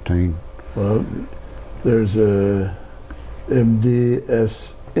DD-214. Well, there's a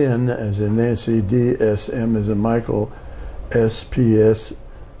MDSN as in Nancy, DSM as in Michael, SPS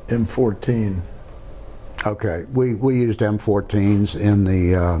M14. Okay, we used M14s in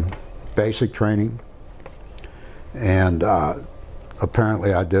the basic training, and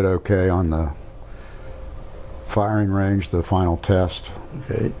apparently I did okay on the firing range, the final test.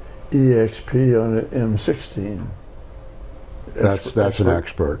 Okay, EXP on an M16. That's an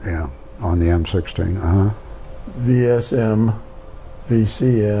expert, yeah, on the M16. VSM,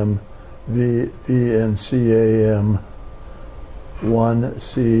 VCM, VNCAM,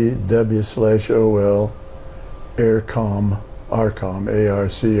 1CW/OL, ARCOM,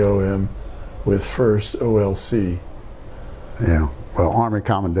 ARCOM, with first OLC. Yeah, well, Army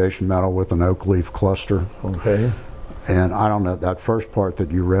Commendation Medal with an oak leaf cluster. Okay. And I don't know, that first part that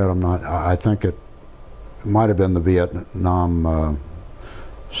you read, I think it might have been the Vietnam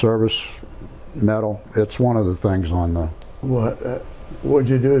Service Medal. It's one of the things on the... What'd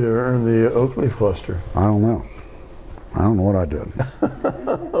you do to earn the oak leaf cluster? I don't know. I don't know what I did.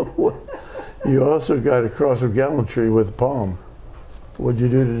 You also got a Cross of Gallantry with palm. What'd you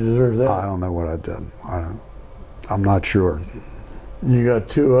do to deserve that? I don't know what I did. I'm not sure. You got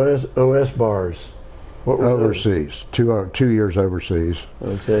 2 OS bars. What were overseas, 2 years overseas.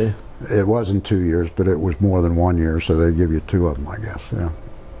 Okay. It wasn't 2 years, but it was more than 1 year, so they give you 2 of them, I guess. Yeah.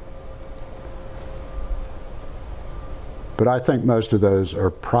 But I think most of those are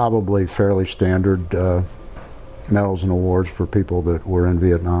probably fairly standard medals and awards for people that were in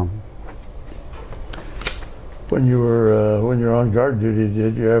Vietnam. when you were on guard duty,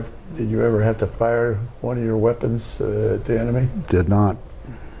 did you ever have to fire one of your weapons at the enemy? Did not.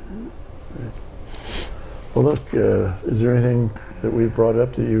 Well, look, is there anything that we've brought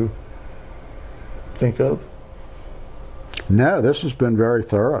up that you think of? No, this has been very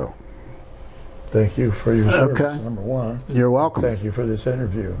thorough. Thank you for your service, Okay. number one. You're welcome. Thank you for this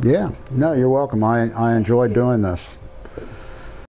interview. Yeah, no, you're welcome. I enjoyed doing this.